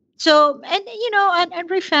 So, and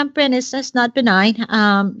rifampicin is not benign.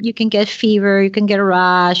 You can get fever, you can get a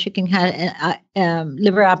rash, you can have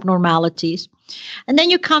liver abnormalities. And then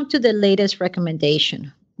you come to the latest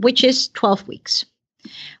recommendation, which is 12 weeks,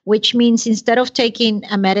 which means instead of taking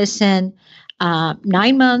a medicine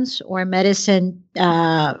 9 months or a medicine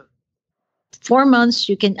 4 months,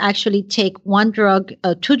 you can actually take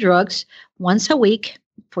 2 drugs once a week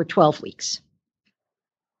for 12 weeks.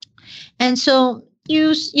 And so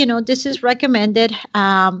this is recommended.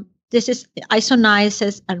 This is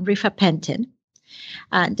isoniazid and rifampicin.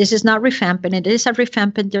 This is not rifampicin. It is a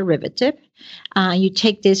rifampicin derivative. You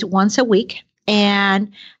take this once a week,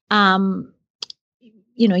 and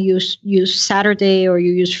use Saturday or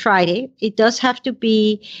you use Friday. It does have to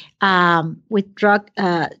be with drug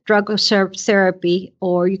therapy,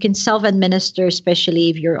 or you can self-administer, especially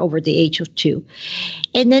if you're over the age of 2.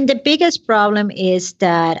 And then the biggest problem is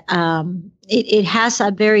that it has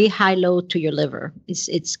a very high load to your liver.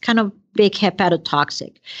 It's kind of big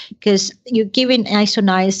hepatotoxic, because you're giving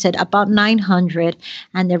isoniazid about 900,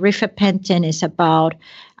 and the rifampicin is about,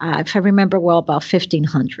 if I remember well, about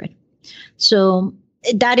 1,500. So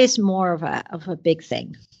that is more of a big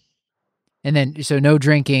thing. And then, so no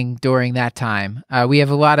drinking during that time. I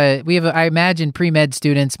imagine pre-med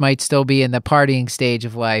students might still be in the partying stage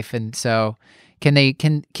of life, and so can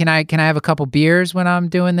I have a couple beers when I'm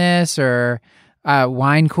doing this, or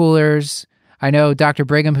wine coolers? I know Dr.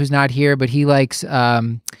 Brigham, who's not here, but he likes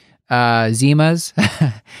Zimas,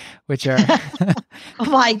 which are oh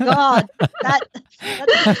my God,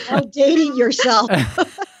 that's dating yourself.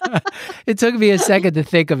 It took me a second to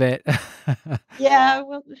think of it. Yeah,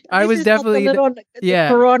 well, I was definitely the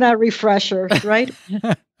Corona refresher, right?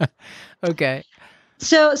 Okay.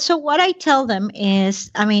 So what I tell them is,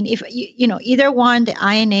 I mean, if either one, the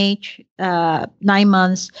INH 9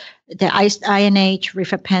 months, the INH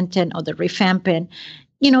rifampicin, or the rifampicin,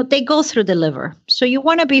 they go through the liver. So you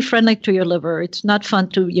want to be friendly to your liver. It's not fun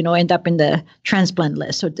to, end up in the transplant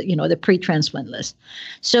list, or the pre-transplant list.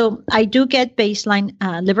 So I do get baseline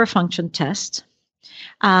liver function tests.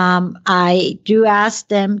 I do ask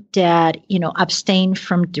them that, abstain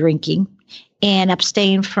from drinking and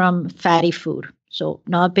abstain from fatty food. So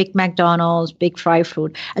not big McDonald's, big fried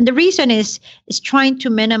food. And the reason is trying to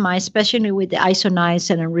minimize, especially with the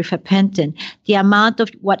isoniazid and rifampicin, the amount of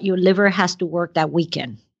what your liver has to work that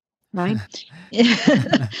weekend. Right?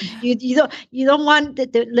 you don't want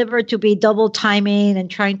the liver to be double timing and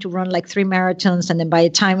trying to run like 3 marathons, and then by the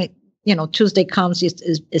time Tuesday comes,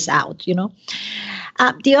 is out.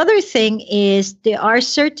 The other thing is there are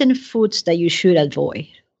certain foods that you should avoid.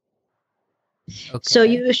 Okay. So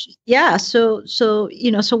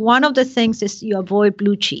one of the things is you avoid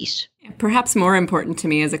blue cheese. Perhaps more important to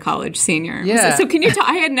me as a college senior. Yeah. So can you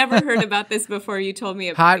I had never heard about this before you told me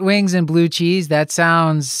about hot wings and blue cheese. That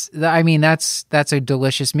sounds, that's a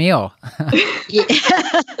delicious meal.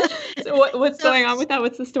 So what's going on with that?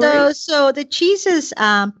 What's the story? So the cheeses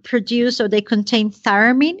they contain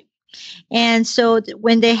thiamine. And so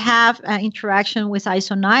when they have interaction with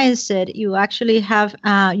isoniazid, you actually have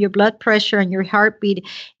your blood pressure and your heartbeat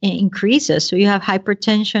increases. So you have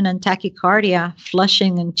hypertension and tachycardia,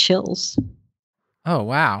 flushing and chills. Oh,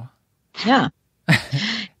 wow. Yeah.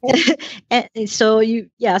 I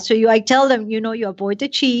tell them, you avoid the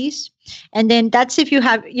cheese. And then that's if you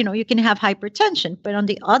have, you can have hypertension. But on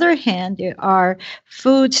the other hand, there are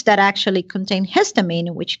foods that actually contain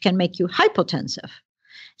histamine, which can make you hypotensive.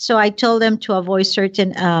 So I told them to avoid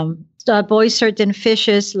certain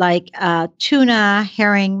fishes like tuna,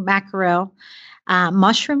 herring, mackerel,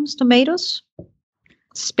 mushrooms, tomatoes,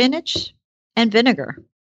 spinach, and vinegar.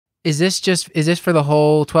 Is this for the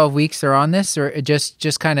whole 12 weeks they're on this, or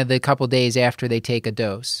just kind of the couple days after they take a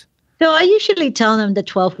dose? So I usually tell them the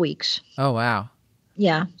 12 weeks. Oh, wow.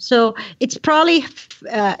 Yeah. So it's probably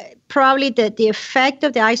that the effect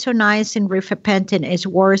of the isoniazid rifampicin is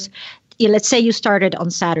worse. Let's say you started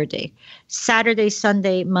on Saturday,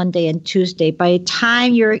 Sunday, Monday, and Tuesday. By the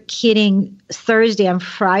time you're hitting Thursday and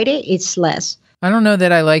Friday, it's less. I don't know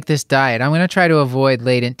that I like this diet. I'm going to try to avoid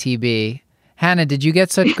latent TB. Hannah, did you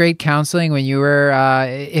get such great counseling when you were,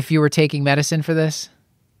 if you were taking medicine for this?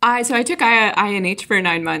 So I took INH for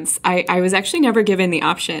 9 months. I was actually never given the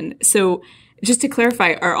option. So just to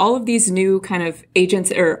clarify, are all of these new kind of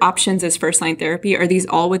agents or options as first-line therapy, are these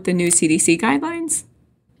all with the new CDC guidelines?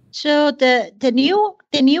 So the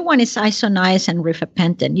new one is isoniazid and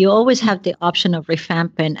rifampicin. You always have the option of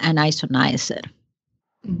rifampicin and isoniazid.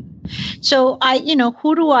 So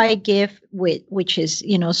who do I give with, which is,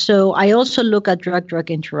 so I also look at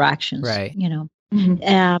drug-drug interactions, right?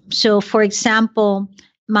 So for example,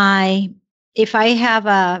 if I have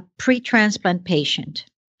a pre-transplant patient,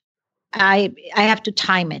 I have to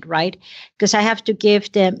time it, right? Because I have to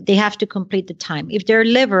give them, they have to complete the time. If they're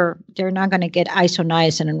liver, they're not going to get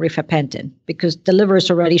isoniazid and rifampicin because the liver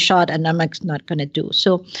is already shot and I'm not going to do.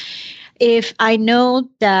 So if I know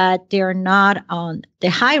that they're not on the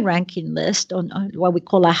high ranking list, on what we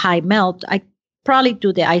call a high melt, I probably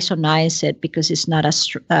do the isoniazid because it's not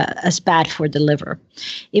as bad for the liver.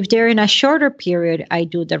 If they're in a shorter period, I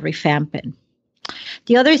do the rifampicin.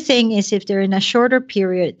 The other thing is if they're in a shorter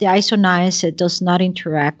period, the isoniazid does not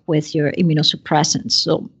interact with your immunosuppressants.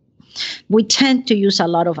 So we tend to use a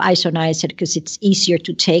lot of isoniazid because it's easier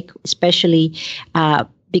to take, especially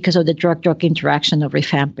because of the drug-drug interaction of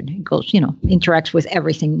rifampicin. It goes, interacts with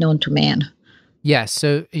everything known to man. Yes.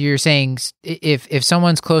 So you're saying if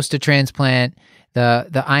someone's close to transplant,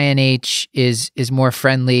 the INH is more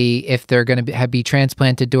friendly if they're going to be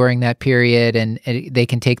transplanted during that period, and they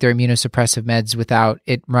can take their immunosuppressive meds without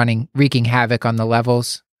it wreaking havoc on the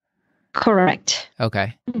levels. Correct.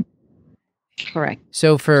 Okay. Correct.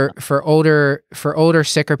 So for older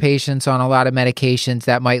sicker patients on a lot of medications,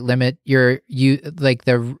 that might limit your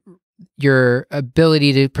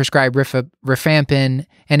ability to prescribe rifampicin.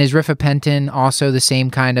 And is rifampicin also the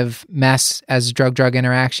same kind of mess as drug-drug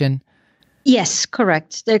interaction? Yes,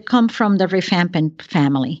 correct. They come from the rifampicin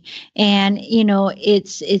family. And,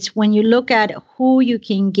 it's when you look at who you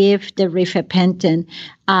can give the rifampicin,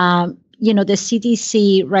 the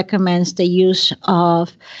CDC recommends the use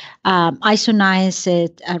of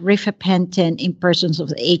isoniazid rifampicin in persons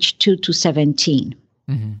of age 2 to 17.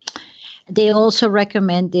 Mm-hmm. They also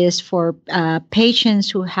recommend this for patients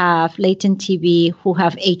who have latent TB, who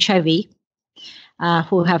have HIV,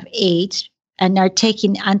 who have AIDS, and are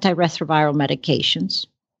taking antiretroviral medications,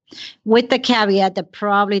 with the caveat that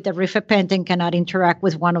probably the rifampicin cannot interact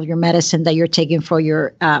with one of your medicine that you're taking for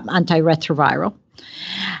your antiretroviral.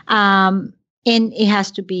 And it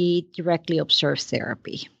has to be directly observed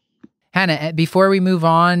therapy. Hannah, before we move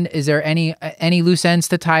on, is there any loose ends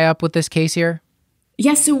to tie up with this case here?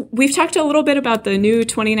 Yes, so we've talked a little bit about the new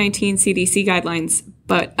 2019 CDC guidelines,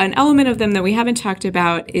 but an element of them that we haven't talked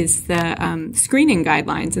about is the screening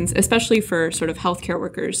guidelines, and especially for sort of healthcare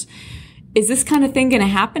workers. is this kind of thing going to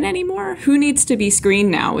happen anymore? Who needs to be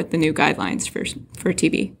screened now with the new guidelines for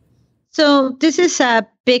TB? So this is a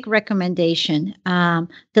big recommendation. The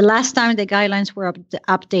last time the guidelines were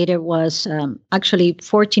updated was actually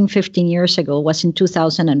 14, 15 years ago, was in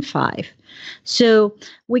 2005. So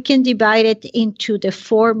we can divide it into the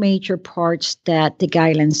four major parts that the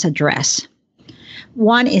guidelines address.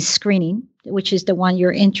 One is screening, which is the one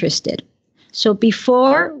you're interested. So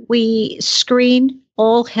before we screen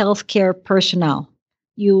all healthcare personnel,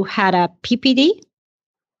 you had a PPD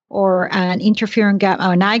or an interferon gamma,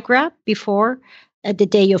 an eye grab before the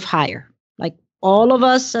day of hire. Like all of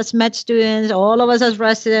us as med students, all of us as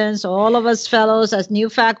residents, all of us fellows, as new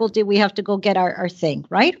faculty, we have to go get our thing,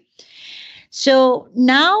 right? So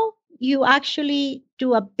now you actually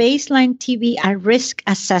do a baseline TB at risk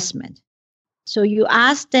assessment. So you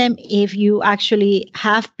ask them if you actually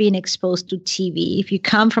have been exposed to TB, if you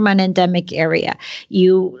come from an endemic area.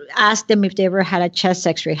 You ask them if they ever had a chest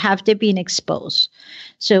X-ray. Have they been exposed?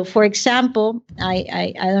 So, for example,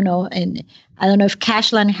 I don't know, and I don't know if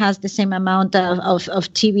Cashland has the same amount of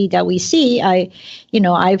TB that we see. When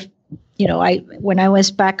I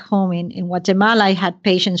was back home in Guatemala, I had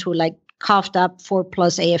patients who like coughed up 4+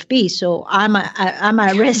 AFB. So I'm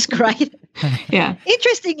at risk, right? Yeah.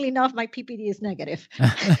 Interestingly enough, my PPD is negative.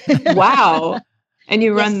 Wow. And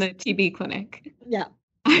you run the TB clinic. Yeah.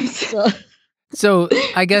 So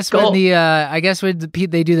I guess when they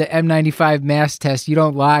do the M95 mass test, you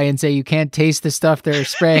don't lie and say you can't taste the stuff they're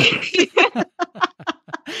spraying.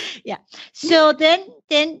 Yeah. So then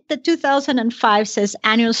the 2005 says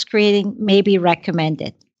annual screening may be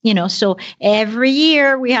recommended. So every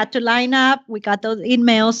year we had to line up. We got those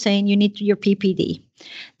emails saying you need your PPD.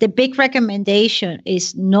 The big recommendation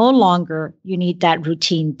is no longer you need that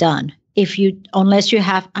routine done unless you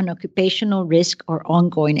have an occupational risk or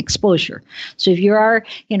ongoing exposure. So if you are,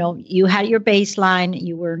 you had your baseline,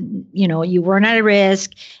 you weren't at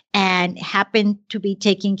risk and happened to be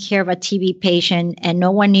taking care of a TB patient and no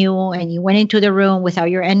one knew, and you went into the room without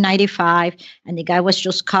your N95 and the guy was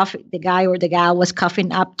just coughing, the guy or the gal was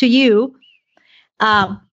coughing up to you,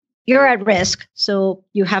 you're at risk. So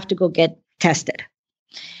you have to go get tested.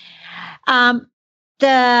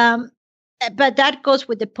 But that goes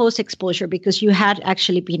with the post-exposure because you had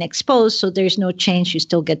actually been exposed, so there's no change. You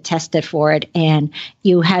still get tested for it, and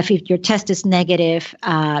if your test is negative,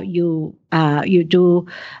 you do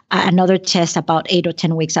another test about 8 or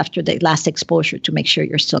 10 weeks after the last exposure to make sure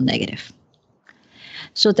you're still negative.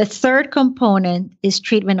 So the third component is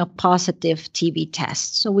treatment of positive TB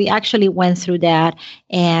tests. So we actually went through that.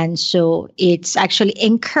 And so it's actually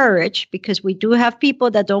encouraged, because we do have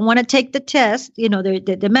people that don't want to take the test,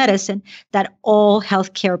 the medicine, that all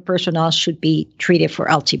healthcare personnel should be treated for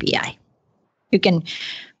LTBI. You can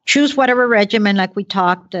choose whatever regimen, like we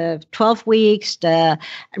talked, the 12 weeks, the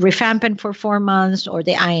rifampin for 4 months, or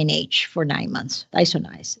the INH for 9 months,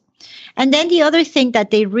 isoniazid. And then the other thing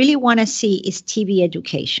that they really want to see is TB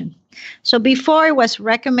education. So before it was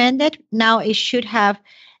recommended, now it should have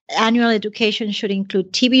annual education should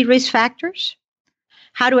include TB risk factors,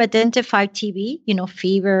 how to identify TB,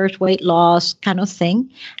 fevers, weight loss, kind of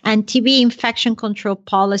thing, and TB infection control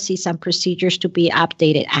policies and procedures to be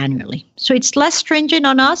updated annually. So it's less stringent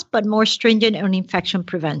on us, but more stringent on infection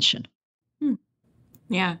prevention.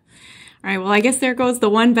 Yeah. All right. Well, I guess there goes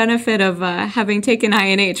the one benefit of having taken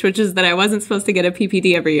INH, which is that I wasn't supposed to get a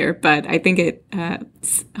PPD every year. But I think it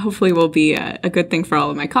hopefully will be a good thing for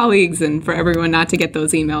all of my colleagues and for everyone not to get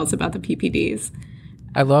those emails about the PPDs.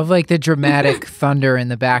 I love the dramatic thunder in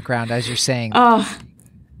the background as you're saying. Oh,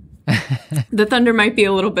 the thunder might be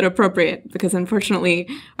a little bit appropriate because unfortunately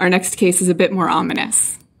our next case is a bit more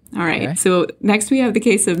ominous. All right. Okay. So next we have the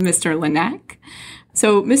case of Mr. Lanek.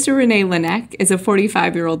 So Mr. René Lanek is a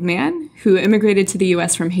 45-year-old man who immigrated to the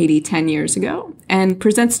U.S. from Haiti 10 years ago and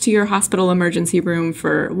presents to your hospital emergency room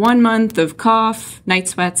for 1 month of cough, night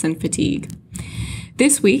sweats, and fatigue.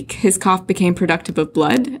 This week, his cough became productive of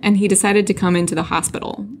blood, and he decided to come into the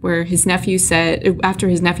hospital, where after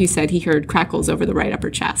his nephew said he heard crackles over the right upper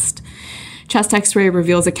chest. Chest x-ray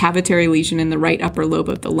reveals a cavitary lesion in the right upper lobe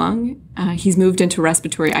of the lung. He's moved into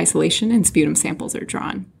respiratory isolation, and sputum samples are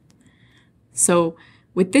drawn. So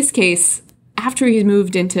with this case, after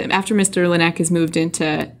Mr. Lanek has moved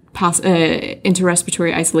into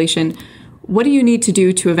respiratory isolation, what do you need to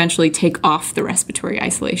do to eventually take off the respiratory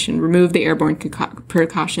isolation, remove the airborne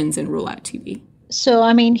precautions, and rule out TB? So,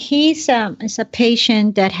 he's a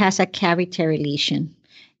patient that has a cavitary lesion.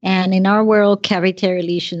 And in our world, cavitary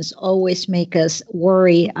lesions always make us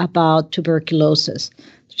worry about tuberculosis.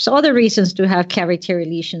 There's other reasons to have cavitary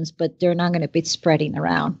lesions, but they're not going to be spreading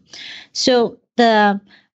around. So the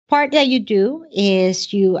part that you do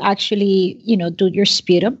is you actually, do your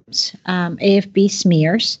sputums, AFB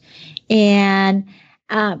smears, and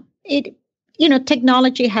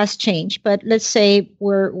technology has changed. But let's say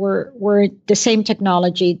we're the same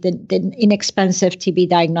technology, the inexpensive TB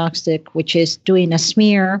diagnostic, which is doing a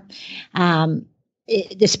smear.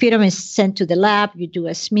 The sputum is sent to the lab. You do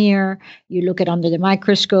a smear. You look at under the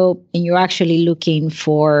microscope, and you're actually looking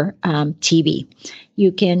for TB.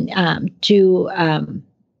 You can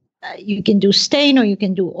do stain, or you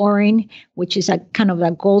can do orin, which is a kind of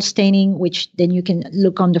a gold staining, which then you can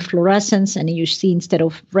look on the fluorescence, and you see instead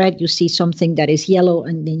of red, you see something that is yellow,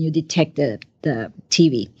 and then you detect the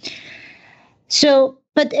TB. So,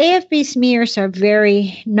 but AFB smears are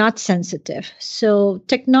very not sensitive. So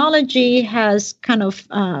technology has kind of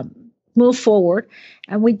moved forward,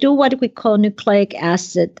 and we do what we call nucleic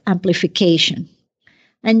acid amplification.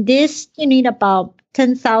 And this, you need about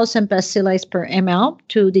 10,000 bacilli per ml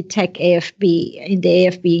to detect AFB in the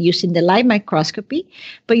AFB using the light microscopy,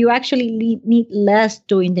 but you actually need less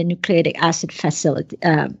doing the nucleic acid facility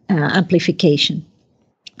amplification.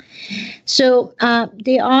 So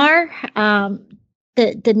they are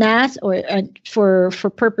the NAS, or for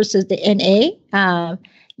purposes the NA.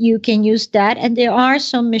 You can use that, and there are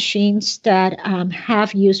some machines that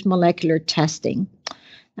have used molecular testing.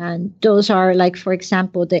 And those are, like, for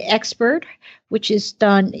example, the Expert, which is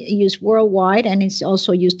used worldwide, and it's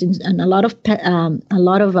also used in a lot of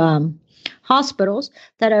hospitals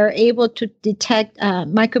that are able to detect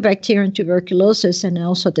mycobacterium tuberculosis, and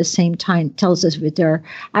also at the same time tells us if they're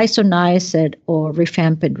isoniazid or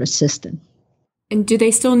rifampin resistant. And do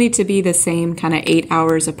they still need to be the same kind of 8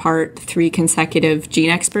 hours apart, 3 consecutive gene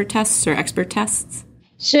expert tests or expert tests?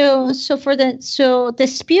 So the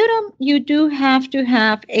sputum, you do have to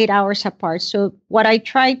have 8 hours apart. So what I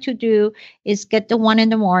try to do is get the one in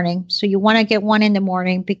the morning. So you want to get one in the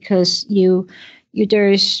morning because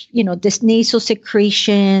there's this nasal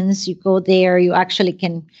secretions. You go there, you actually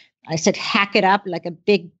can, hack it up like a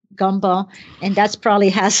big gumbo, and that's probably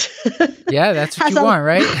has. Yeah, that's what you want,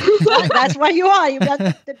 right? That's what you want. You got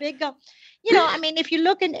the big gumbo. If you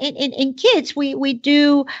look in kids, we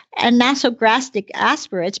do nasogastric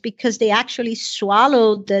aspirates because they actually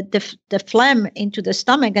swallow the phlegm into the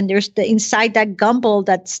stomach, and there's inside that gumbo,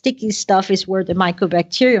 that sticky stuff is where the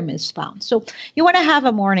mycobacterium is found. So you want to have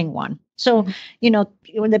a morning one. So,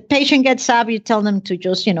 when the patient gets up, you tell them to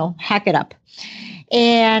just, hack it up.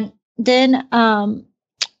 And then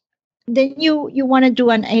you want to do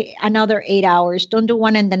another 8 hours. Don't do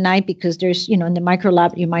one in the night because there's, in the micro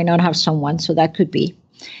lab, you might not have someone. So that could be.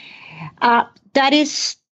 That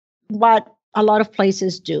is what a lot of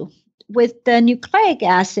places do. With the nucleic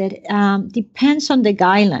acid, depends on the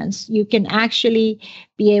guidelines. You can actually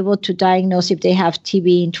be able to diagnose if they have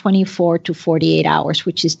TB in 24 to 48 hours,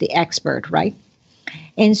 which is the Expert, right?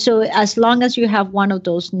 And so as long as you have one of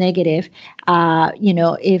those negative,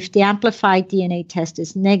 if the amplified DNA test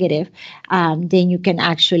is negative, then you can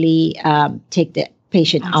actually take the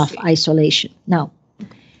patient off isolation. Now,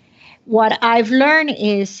 what I've learned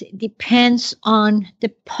is depends on the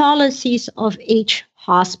policies of each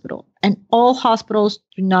hospital, and all hospitals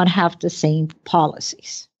do not have the same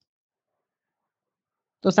policies.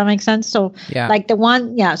 Does that make sense? So, yeah. Like the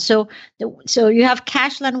one, yeah. So you have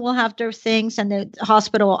Cashland will have their things, and the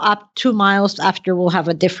hospital up 2 miles after will have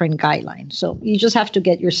a different guideline. So you just have to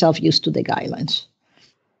get yourself used to the guidelines.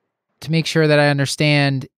 To make sure that I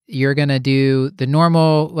understand, you're going to do the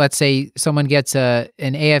normal. Let's say someone gets an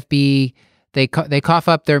AFB, they cough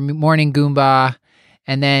up their morning Goomba,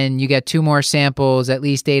 and then you get 2 more samples at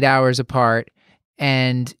least 8 hours apart.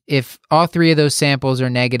 And if all 3 of those samples are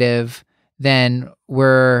negative, then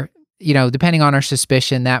we're, depending on our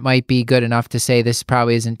suspicion, that might be good enough to say this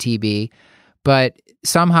probably isn't TB. But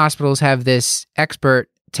some hospitals have this Expert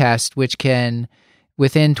test, which can,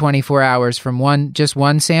 within 24 hours from just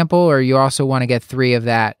one sample, or you also want to get 3 of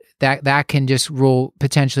that can just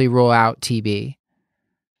potentially rule out TB.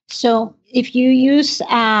 So if you use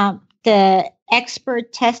the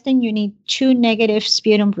Expert testing, you need 2 negative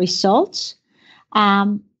sputum results.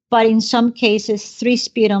 But in some cases, 3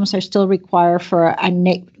 sputums are still required for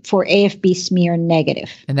AFB smear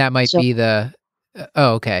negative. And that might be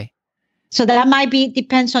okay. So that might be,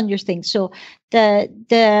 depends on your thing. So the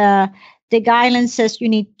guideline says you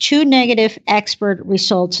need 2 negative Expert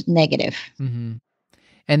results negative. Mm-hmm.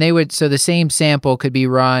 And so the same sample could be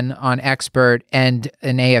run on Expert and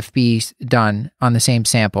an AFB done on the same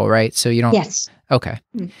sample, right? So you don't. Yes. Okay.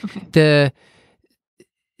 Okay.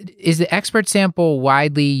 Is the Expert sample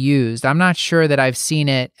widely used? I'm not sure that I've seen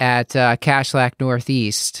it at Cashlack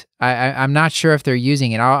Northeast. I'm not sure if they're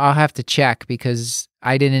using it. I'll have to check because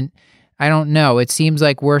I don't know. It seems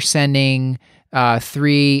like we're sending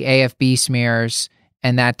 3 AFB smears,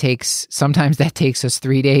 and sometimes that takes us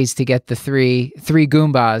 3 days to get the three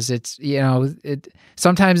Goombas. It's,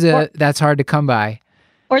 sometimes that's hard to come by.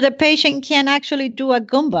 Or the patient can't actually do a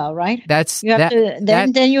Goomba, right?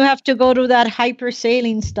 Then you have to go to that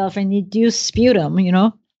hypersaline stuff and you do sputum,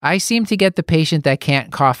 I seem to get the patient that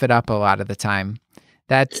can't cough it up a lot of the time.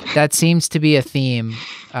 That seems to be a theme.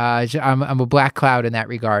 I'm a black cloud in that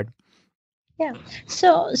regard. Yeah.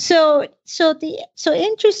 So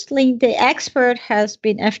interestingly, the expert has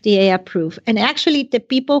been FDA approved, and actually, the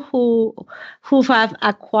people who have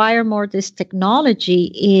acquired more this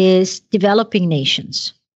technology is developing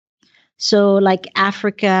nations. So, like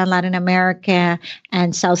Africa, Latin America,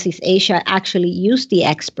 and Southeast Asia actually use the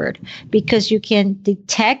expert because you can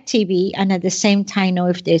detect TB and at the same time know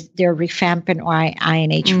if they're rifampin or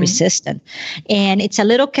INH resistant, and it's a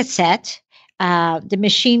little cassette. The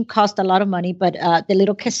machine cost a lot of money, but the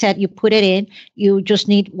little cassette, you put it in, you just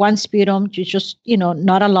need one sputum, you just,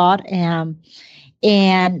 not a lot.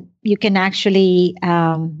 And you can actually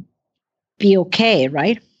be okay,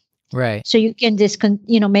 right? Right. So you can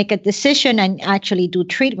make a decision and actually do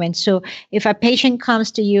treatment. So if a patient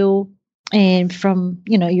comes to you and from,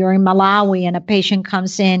 you're in Malawi and a patient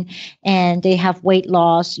comes in and they have weight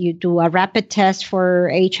loss, you do a rapid test for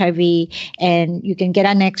HIV and you can get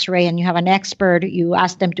an x-ray and you have an expert, you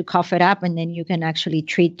ask them to cough it up and then you can actually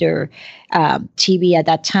treat their TB at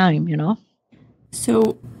that time,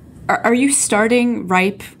 So are you starting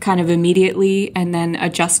RIPE kind of immediately and then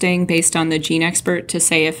adjusting based on the gene expert to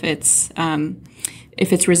say if it's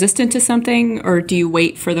resistant to something, or do you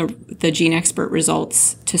wait for the gene expert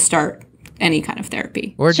results to start any kind of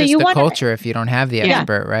therapy? Or just the culture if you don't have the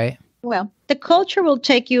expert, right? Well, the culture will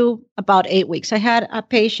take you about 8 weeks. I had a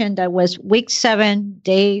patient that was week 7,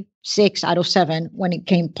 day 6 out of 7 when it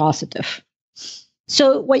came positive.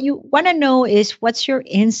 So what you want to know is what's your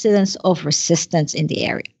incidence of resistance in the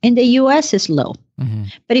area. In the US, it's low. Mm-hmm.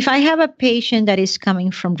 But if I have a patient that is coming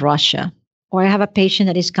from Russia, or I have a patient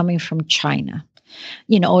that is coming from China,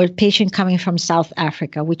 or a patient coming from South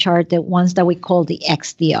Africa, which are the ones that we call the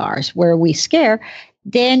XDRs, where we scare,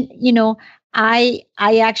 then, I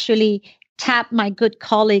actually tap my good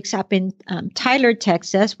colleagues up in Tyler,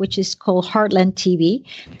 Texas, which is called Heartland TB.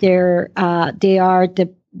 They are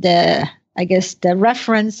the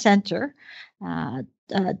reference center.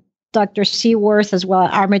 Dr. Seaworth as well,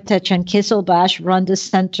 Armitage and Kisselbash run the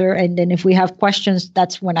center. And then if we have questions,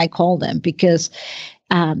 that's when I call them, because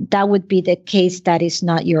that would be the case that is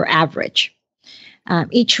not your average.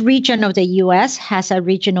 Each region of the U.S. has a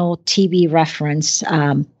regional TB reference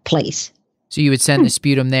place. So you would send the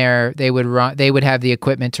sputum there. They would have the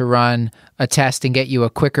equipment to run a test and get you a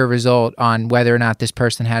quicker result on whether or not this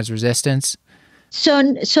person has resistance. So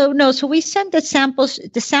we send the samples.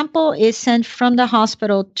 The sample is sent from the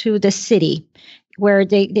hospital to the city, where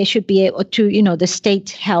they should be able to, the state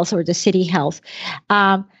health or the city health.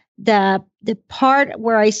 The part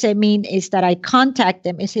where I say is that I contact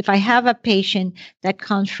them is if I have a patient that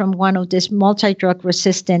comes from one of these multi-drug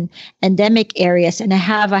resistant endemic areas and I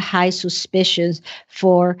have a high suspicion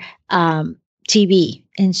for TB.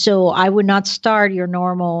 And so I would not start your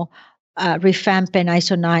normal rifampin,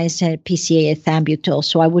 isoniazid, PCA, ethambutol.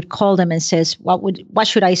 So I would call them and says, what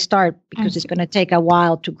should I start? Because it's going to take a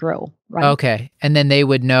while to grow. Right? Okay. And then they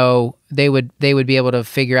would know, they would be able to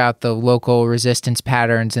figure out the local resistance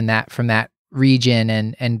patterns and that from that region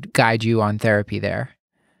and guide you on therapy there.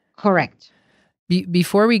 Correct.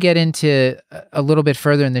 Before we get into a little bit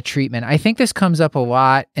further in the treatment, I think this comes up a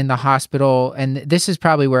lot in the hospital, and this is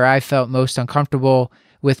probably where I felt most uncomfortable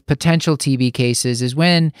with potential TB cases, is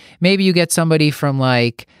when maybe you get somebody from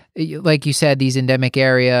like you said, these endemic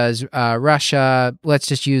areas, Russia,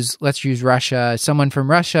 let's use Russia. Someone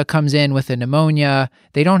from Russia comes in with a pneumonia,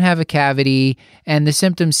 they don't have a cavity, and the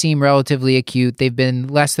symptoms seem relatively acute. They've been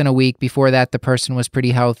less than a week. Before that, the person was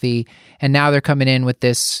pretty healthy, and now they're coming in with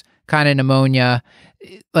this kind of pneumonia.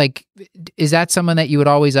 Like, is that someone that you would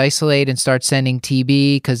always isolate and start sending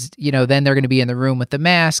TB? Because, then they're going to be in the room with the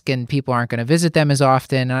mask and people aren't going to visit them as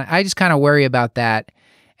often. I just kind of worry about that.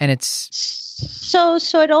 And it's... So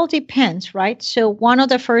it all depends, right? So one of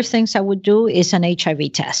the first things I would do is an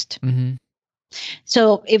HIV test. Mm-hmm.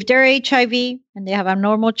 So if they're HIV and they have a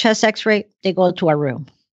normal chest x-ray, they go to a room.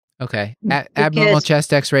 Okay. Abnormal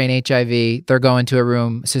chest x-ray and HIV, they're going to a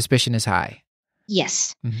room, suspicion is high.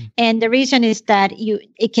 Yes. Mm-hmm. And the reason is that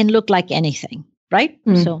it can look like anything, right?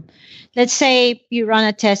 Mm-hmm. So let's say you run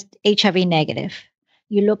a test HIV negative.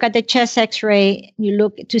 You look at the chest x-ray, you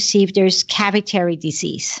look to see if there's cavitary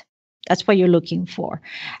disease. That's what you're looking for.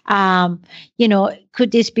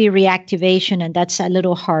 Could this be reactivation? And that's a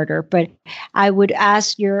little harder. But I would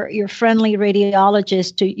ask your friendly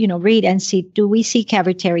radiologist to, read and see, do we see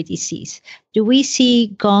cavitary disease? Do we see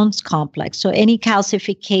Gons complex? So any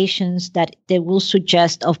calcifications that they will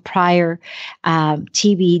suggest of prior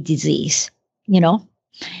TB disease,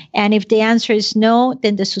 And if the answer is no,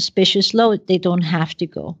 then the suspicious low, they don't have to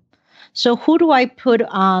go. So who do I put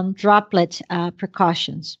on droplet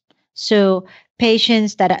precautions? So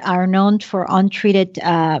patients that are known for untreated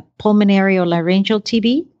pulmonary or laryngeal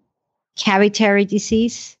TB, cavitary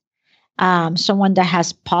disease, someone that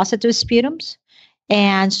has positive sputums,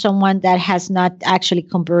 and someone that has not actually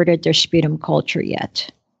converted their sputum culture yet.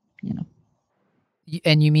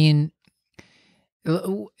 And you mean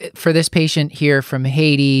for this patient here from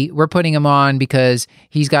Haiti, we're putting him on because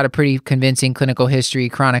he's got a pretty convincing clinical history,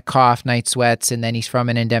 chronic cough, night sweats, and then he's from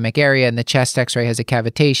an endemic area and the chest x-ray has a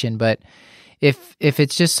cavitation. But if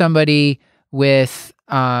it's just somebody with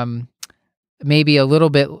maybe a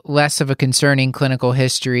little bit less of a concerning clinical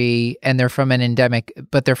history and they're from an endemic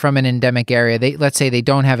area, let's say they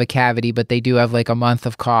don't have a cavity, but they do have like a month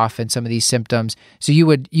of cough and some of these symptoms. So you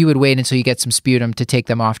would wait until you get some sputum to take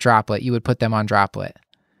them off droplet. You would put them on droplet.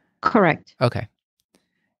 Correct. Okay.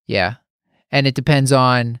 Yeah. And it depends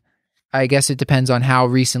on how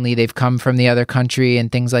recently they've come from the other country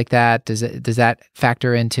and things like that. Does that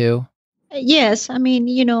factor into? Yes. I mean,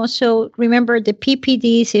 so remember the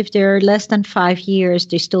PPDs, if they're less than 5 years,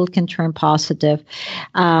 they still can turn positive.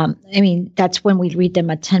 That's when we read them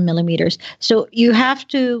at 10 millimeters. So you have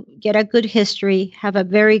to get a good history, have a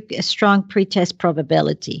very strong pretest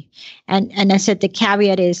probability. And I said the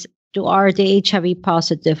caveat is, are they HIV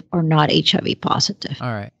positive or not HIV positive?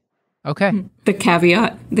 All right. Okay. The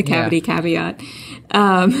cavity caveat.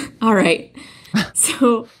 All right.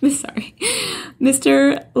 So, sorry,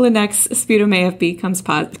 Mr. Lanek's sputum AFB comes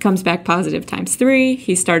back positive ×3.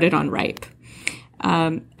 He started on RIPE.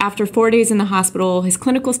 After 4 days in the hospital, his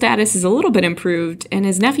clinical status is a little bit improved, and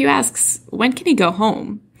his nephew asks, when can he go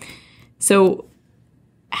home? So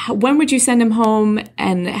when would you send him home,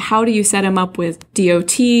 and how do you set him up with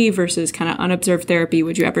DOT versus kind of unobserved therapy?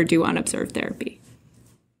 Would you ever do unobserved therapy?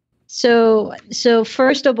 So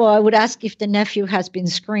first of all, I would ask if the nephew has been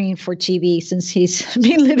screened for TB since he's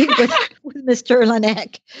been living with Mr.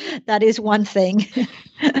 Lanek. That is one thing.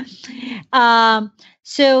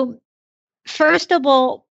 So first of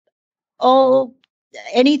all,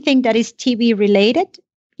 anything that is TB related,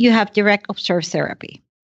 you have direct observed therapy.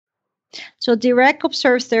 So direct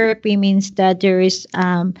observed therapy means that there is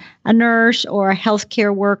a nurse or a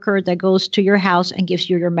healthcare worker that goes to your house and gives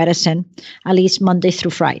you your medicine, at least Monday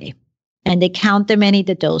through Friday. And they count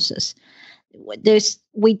the doses.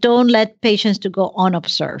 We don't let patients to go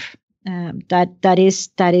unobserved. That is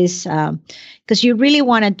because you really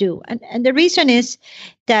want to do. And the reason is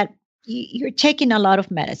that you're taking a lot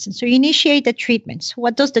of medicine. So you initiate the treatment. So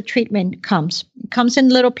what does the treatment comes? It comes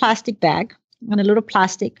in a little plastic bag. On a little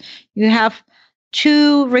plastic, you have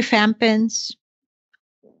 2 rifampins,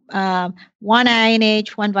 1 INH,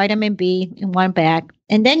 1 vitamin B in one bag.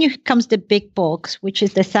 And then comes the big bulks, which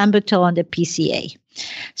is the Ethambutol and the PCA.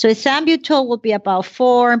 So Ethambutol will be about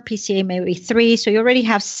 4 and PCA maybe 3. So you already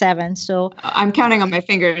have 7. So I'm counting on my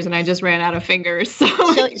fingers and I just ran out of fingers.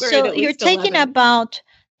 So you're taking 11. About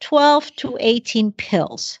 12 to 18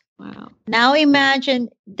 pills. Wow. Now imagine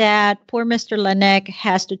that poor Mr. Lanek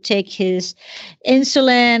has to take his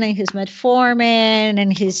insulin and his metformin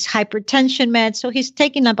and his hypertension meds. So he's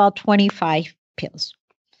taking about 25 pills.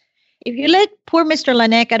 If you let poor Mr.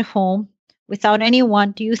 Lanek at home without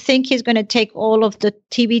anyone, do you think he's going to take all of the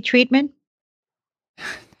TB treatment?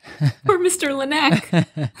 Poor Mr. Lanek.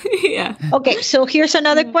 Yeah. Okay, so here's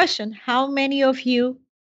another question. How many of you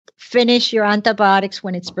finish your antibiotics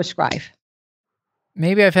when it's prescribed?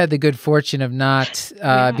 Maybe I've had the good fortune of not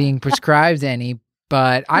being prescribed any,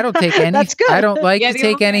 but I don't take any. That's good. I don't like to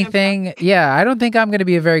take anything. Yeah, I don't think I'm going to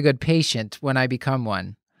be a very good patient when I become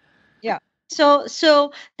one. Yeah.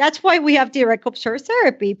 So that's why we have direct observed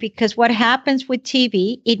therapy, because what happens with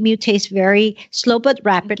TB, it mutates very slow but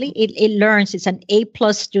rapidly. It learns. It's an A+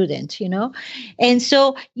 student, and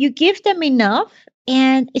so you give them enough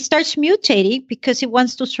and it starts mutating because it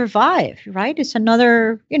wants to survive, right? It's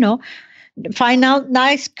another, find out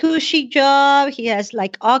nice cushy job. He has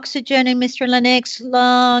like oxygen in Mr. Lanek's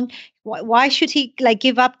lung. Why should he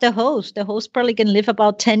give up the host? The host probably can live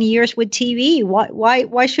about 10 years with TB.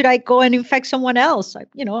 Why should I go and infect someone else?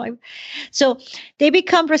 So they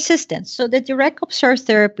become resistant. So the direct observed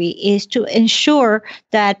therapy is to ensure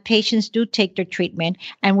that patients do take their treatment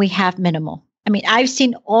and we have minimal. I mean, I've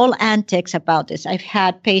seen all antics about this. I've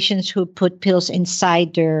had patients who put pills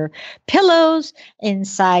inside their pillows,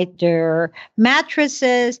 inside their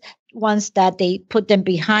mattresses, ones that they put them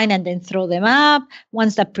behind and then throw them up,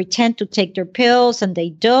 ones that pretend to take their pills and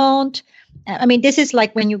they don't. I mean, this is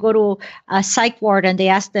like when you go to a psych ward and they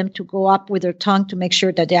ask them to go up with their tongue to make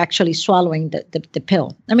sure that they're actually swallowing the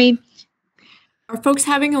pill. I mean, are folks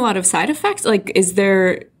having a lot of side effects? Like, is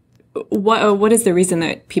there... What is the reason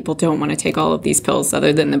that people don't want to take all of these pills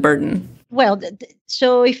other than the burden? Well,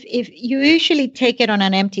 so if you usually take it on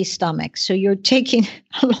an empty stomach, so you're taking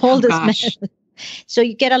all this medicine, so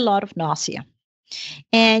you get a lot of nausea,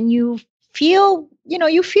 and you feel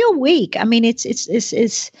weak. I mean,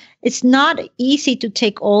 it's not easy to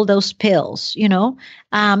take all those pills.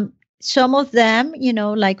 Some of them,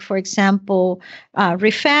 like, for example,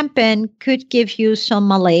 rifampin could give you some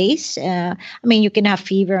malaise. I mean, you can have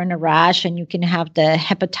fever and a rash, and you can have the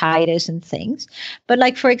hepatitis and things. But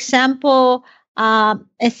like, for example,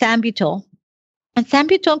 ethambutol.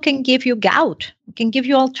 Ethambutol can give you gout. It can give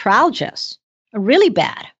you arthralgias, really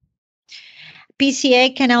bad.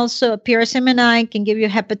 PCA can also, pyrazinamide can give you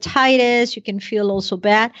hepatitis. You can feel also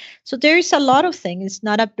bad. So there is a lot of things. It's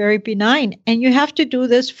not a very benign. And you have to do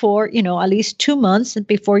this for, at least 2 months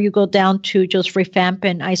before you go down to just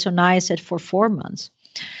rifampin isoniazid for 4 months.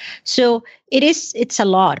 So it's a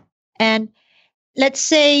lot. And let's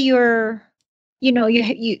say you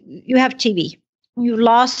have TB. You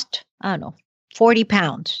lost, 40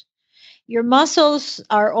 pounds. Your muscles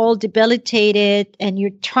are all debilitated and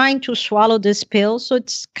you're trying to swallow this pill. So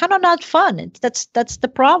it's kind of not fun. That's the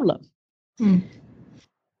problem.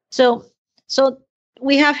 So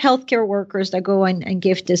we have healthcare workers that go and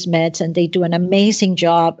give these meds, and they do an amazing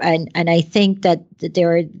job. And I think that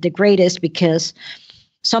they're the greatest, because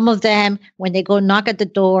some of them, when they go knock at the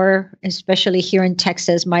door, especially here in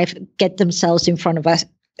Texas, might get themselves in front of a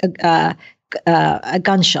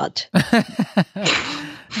gunshot.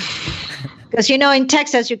 Because, in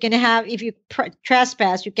Texas, you can have, if you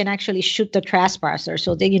trespass, you can actually shoot the trespasser.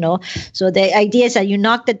 So, so the idea is that you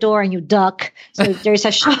knock the door and you duck. So there's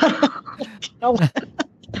a shot.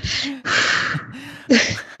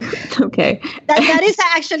 Okay. That is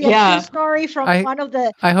actually a true story from one of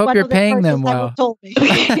the. I hope you're paying them well. Told me.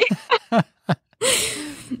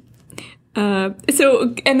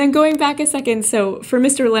 And then going back a second, so for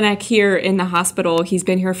Mr. Linek here in the hospital, he's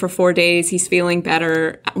been here for 4 days, he's feeling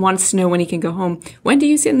better, wants to know when he can go home. When do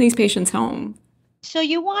you send these patients home? So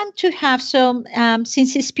you want to have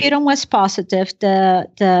since his sputum was positive,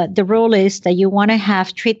 the rule is that you want to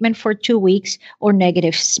have treatment for 2 weeks or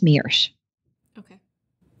negative smears. Okay.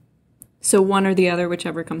 So one or the other,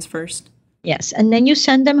 whichever comes first. Yes. And then you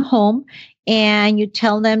send them home and you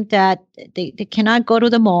tell them that they cannot go to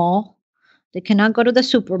the mall. They cannot go to the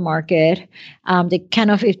supermarket. They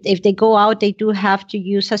if they go out, they do have to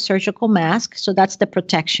use a surgical mask. So that's the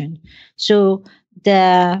protection. So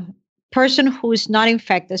the person who is not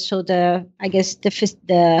infected, so the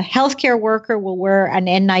healthcare worker will wear an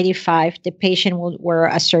N95. The patient will wear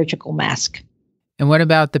a surgical mask. And what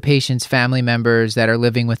about the patient's family members that are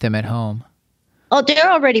living with them at home? Oh,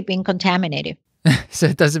 they're already being contaminated. So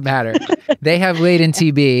it doesn't matter. They have latent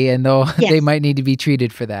TB, and they might need to be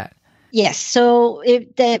treated for that. Yes. So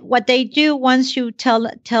what they do, once you tell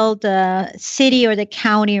the city or the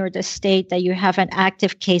county or the state that you have an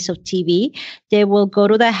active case of TB, they will go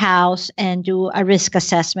to the house and do a risk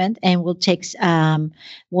assessment, and we'll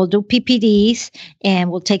do PPDs,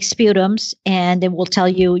 and we'll take sputums, and then we'll tell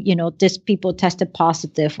you, this people tested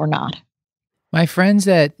positive or not. My friends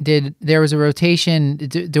there was a rotation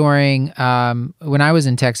during, when I was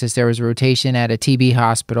in Texas, there was a rotation at a TB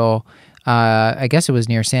hospital. I guess it was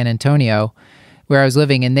near San Antonio, where I was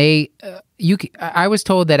living, and I was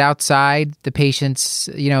told that outside the patients,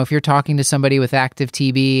 if you're talking to somebody with active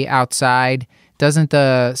TB outside, doesn't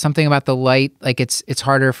something about the light, like it's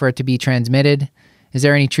harder for it to be transmitted? Is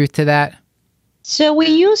there any truth to that? So we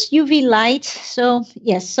use UV light. So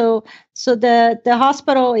yes, so the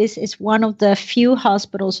hospital is one of the few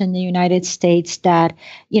hospitals in the United States that,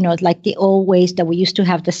 like the old ways that we used to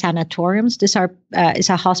have the sanatoriums. This is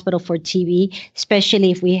a hospital for TB, especially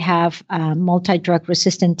if we have multi-drug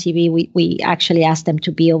resistant TB. We actually ask them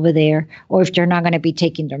to be over there, or if they're not going to be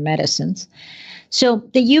taking their medicines. So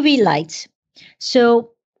the UV lights. So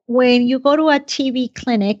when you go to a TB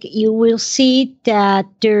clinic, you will see that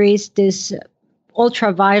there is this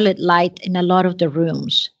ultraviolet light in a lot of the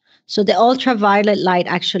rooms. So the ultraviolet light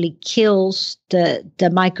actually kills the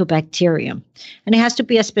mycobacterium, and it has to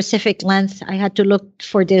be a specific length. I had to look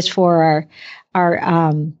for this for our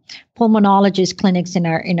pulmonologist clinics in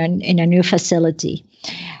a new facility.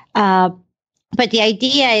 But the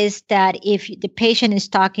idea is that if the patient is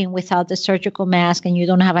talking without the surgical mask and you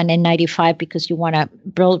don't have an N95 because you want to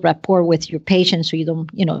build rapport with your patient, so you don't,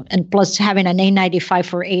 and plus having an N95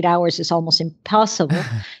 for 8 hours is almost impossible,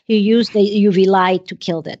 you use the UV light to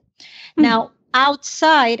kill it. Now,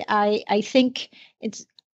 outside, I think it's,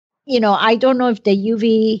 I don't know if the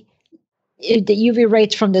UV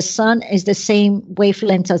rays from the sun is the same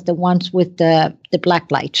wavelength as the ones with the black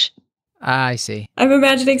light. I see. I'm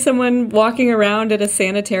imagining someone walking around at a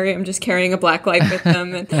sanitarium just carrying a black light with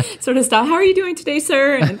them and sort of stop. How are you doing today,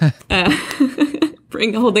 sir? And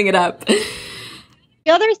holding it up.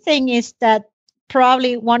 The other thing is that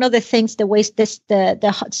probably one of the things, the ways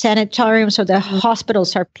the sanatoriums or the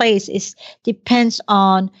hospitals are placed depends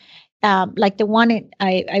on, like the one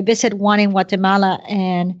I visited one in Guatemala,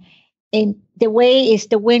 and in the way is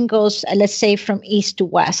the wind goes, let's say, from east to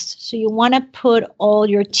west. So you want to put all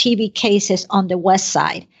your TB cases on the west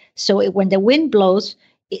side. So when the wind blows,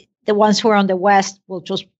 the ones who are on the west will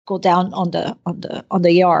just go down on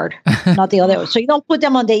the yard, not the other. So you don't put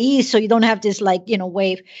them on the east, so you don't have this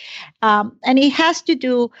wave. And it has to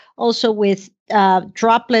do also with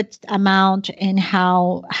droplet amount and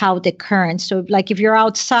how the current. So like if you're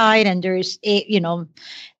outside and there's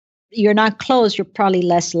you're not close, you're probably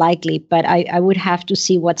less likely, but I would have to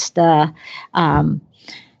see what's the,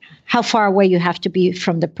 how far away you have to be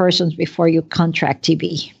from the persons before you contract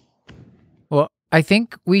TB. Well, I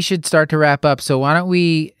think we should start to wrap up. So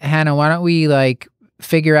Hannah, why don't we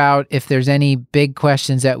figure out if there's any big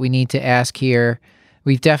questions that we need to ask here?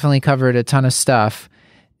 We've definitely covered a ton of stuff.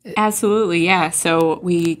 Absolutely. Yeah. So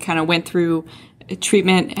we kind of went through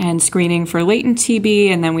treatment and screening for latent TB.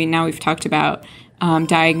 And then we've talked about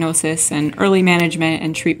diagnosis and early management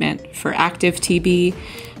and treatment for active TB.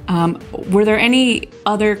 Were there any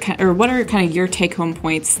other, or what are kind of your take-home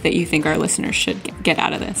points that you think our listeners should get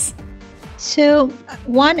out of this? So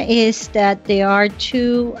one is that there are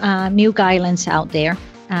two new guidelines out there.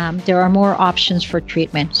 There are more options for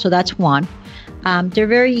treatment. So that's one. They're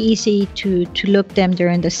very easy to look them. They're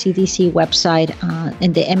in the CDC website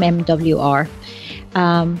in the MMWR.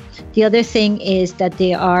 The other thing is that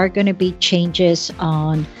there are going to be changes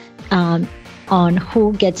on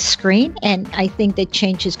who gets screened, and I think the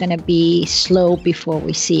change is going to be slow before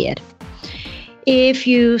we see it. If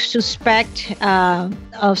you suspect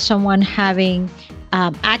of someone having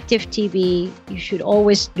active TB, you should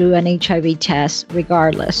always do an HIV test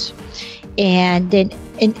regardless. And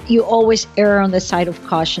you always err on the side of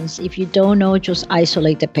cautions. If you don't know, just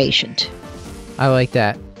isolate the patient. I like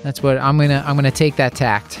that. That's what I'm gonna take that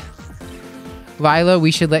tact. Laila, we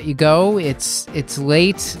should let you go. It's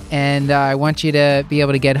late, and I want you to be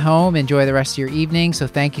able to get home, enjoy the rest of your evening. So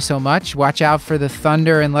thank you so much. Watch out for the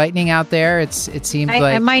thunder and lightning out there. It seems like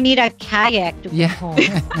I might need a kayak to get home.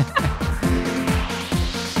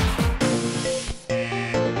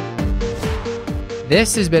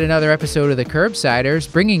 This has been another episode of the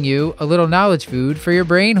Curbsiders, bringing you a little knowledge food for your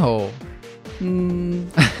brain hole.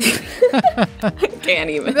 I can't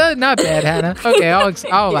even. Not bad, Hannah. Okay, I'll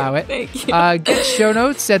allow it. Thank you. Get show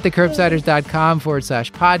notes at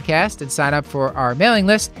thecurbsiders.com/podcast and sign up for our mailing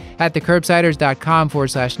list at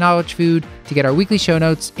thecurbsiders.com/knowledge food to get our weekly show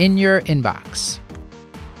notes in your inbox.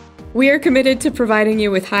 We are committed to providing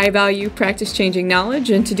you with high-value, practice-changing knowledge,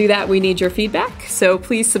 and to do that, we need your feedback. So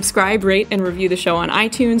please subscribe, rate, and review the show on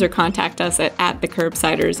iTunes or contact us at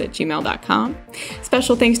thecurbsiders@gmail.com.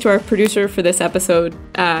 Special thanks to our producer for this episode,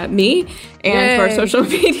 me, and to our social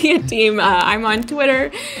media team. I'm on Twitter.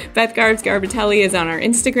 Beth Garbatelli is on our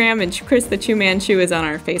Instagram, and Chris the Chew Man Chew is on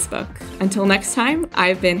our Facebook. Until next time,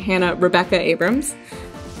 I've been Hannah Rebecca Abrams.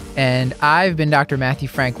 And I've been Dr. Matthew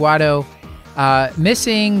Frank Watto.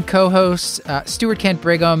 Missing co-hosts Stuart Kent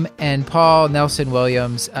Brigham and Paul Nelson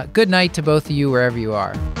Williams. Good night to both of you wherever you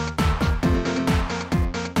are.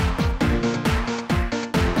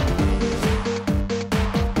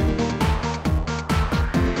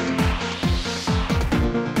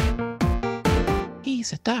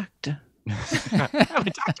 He's a doctor. I'm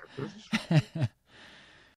a doctor.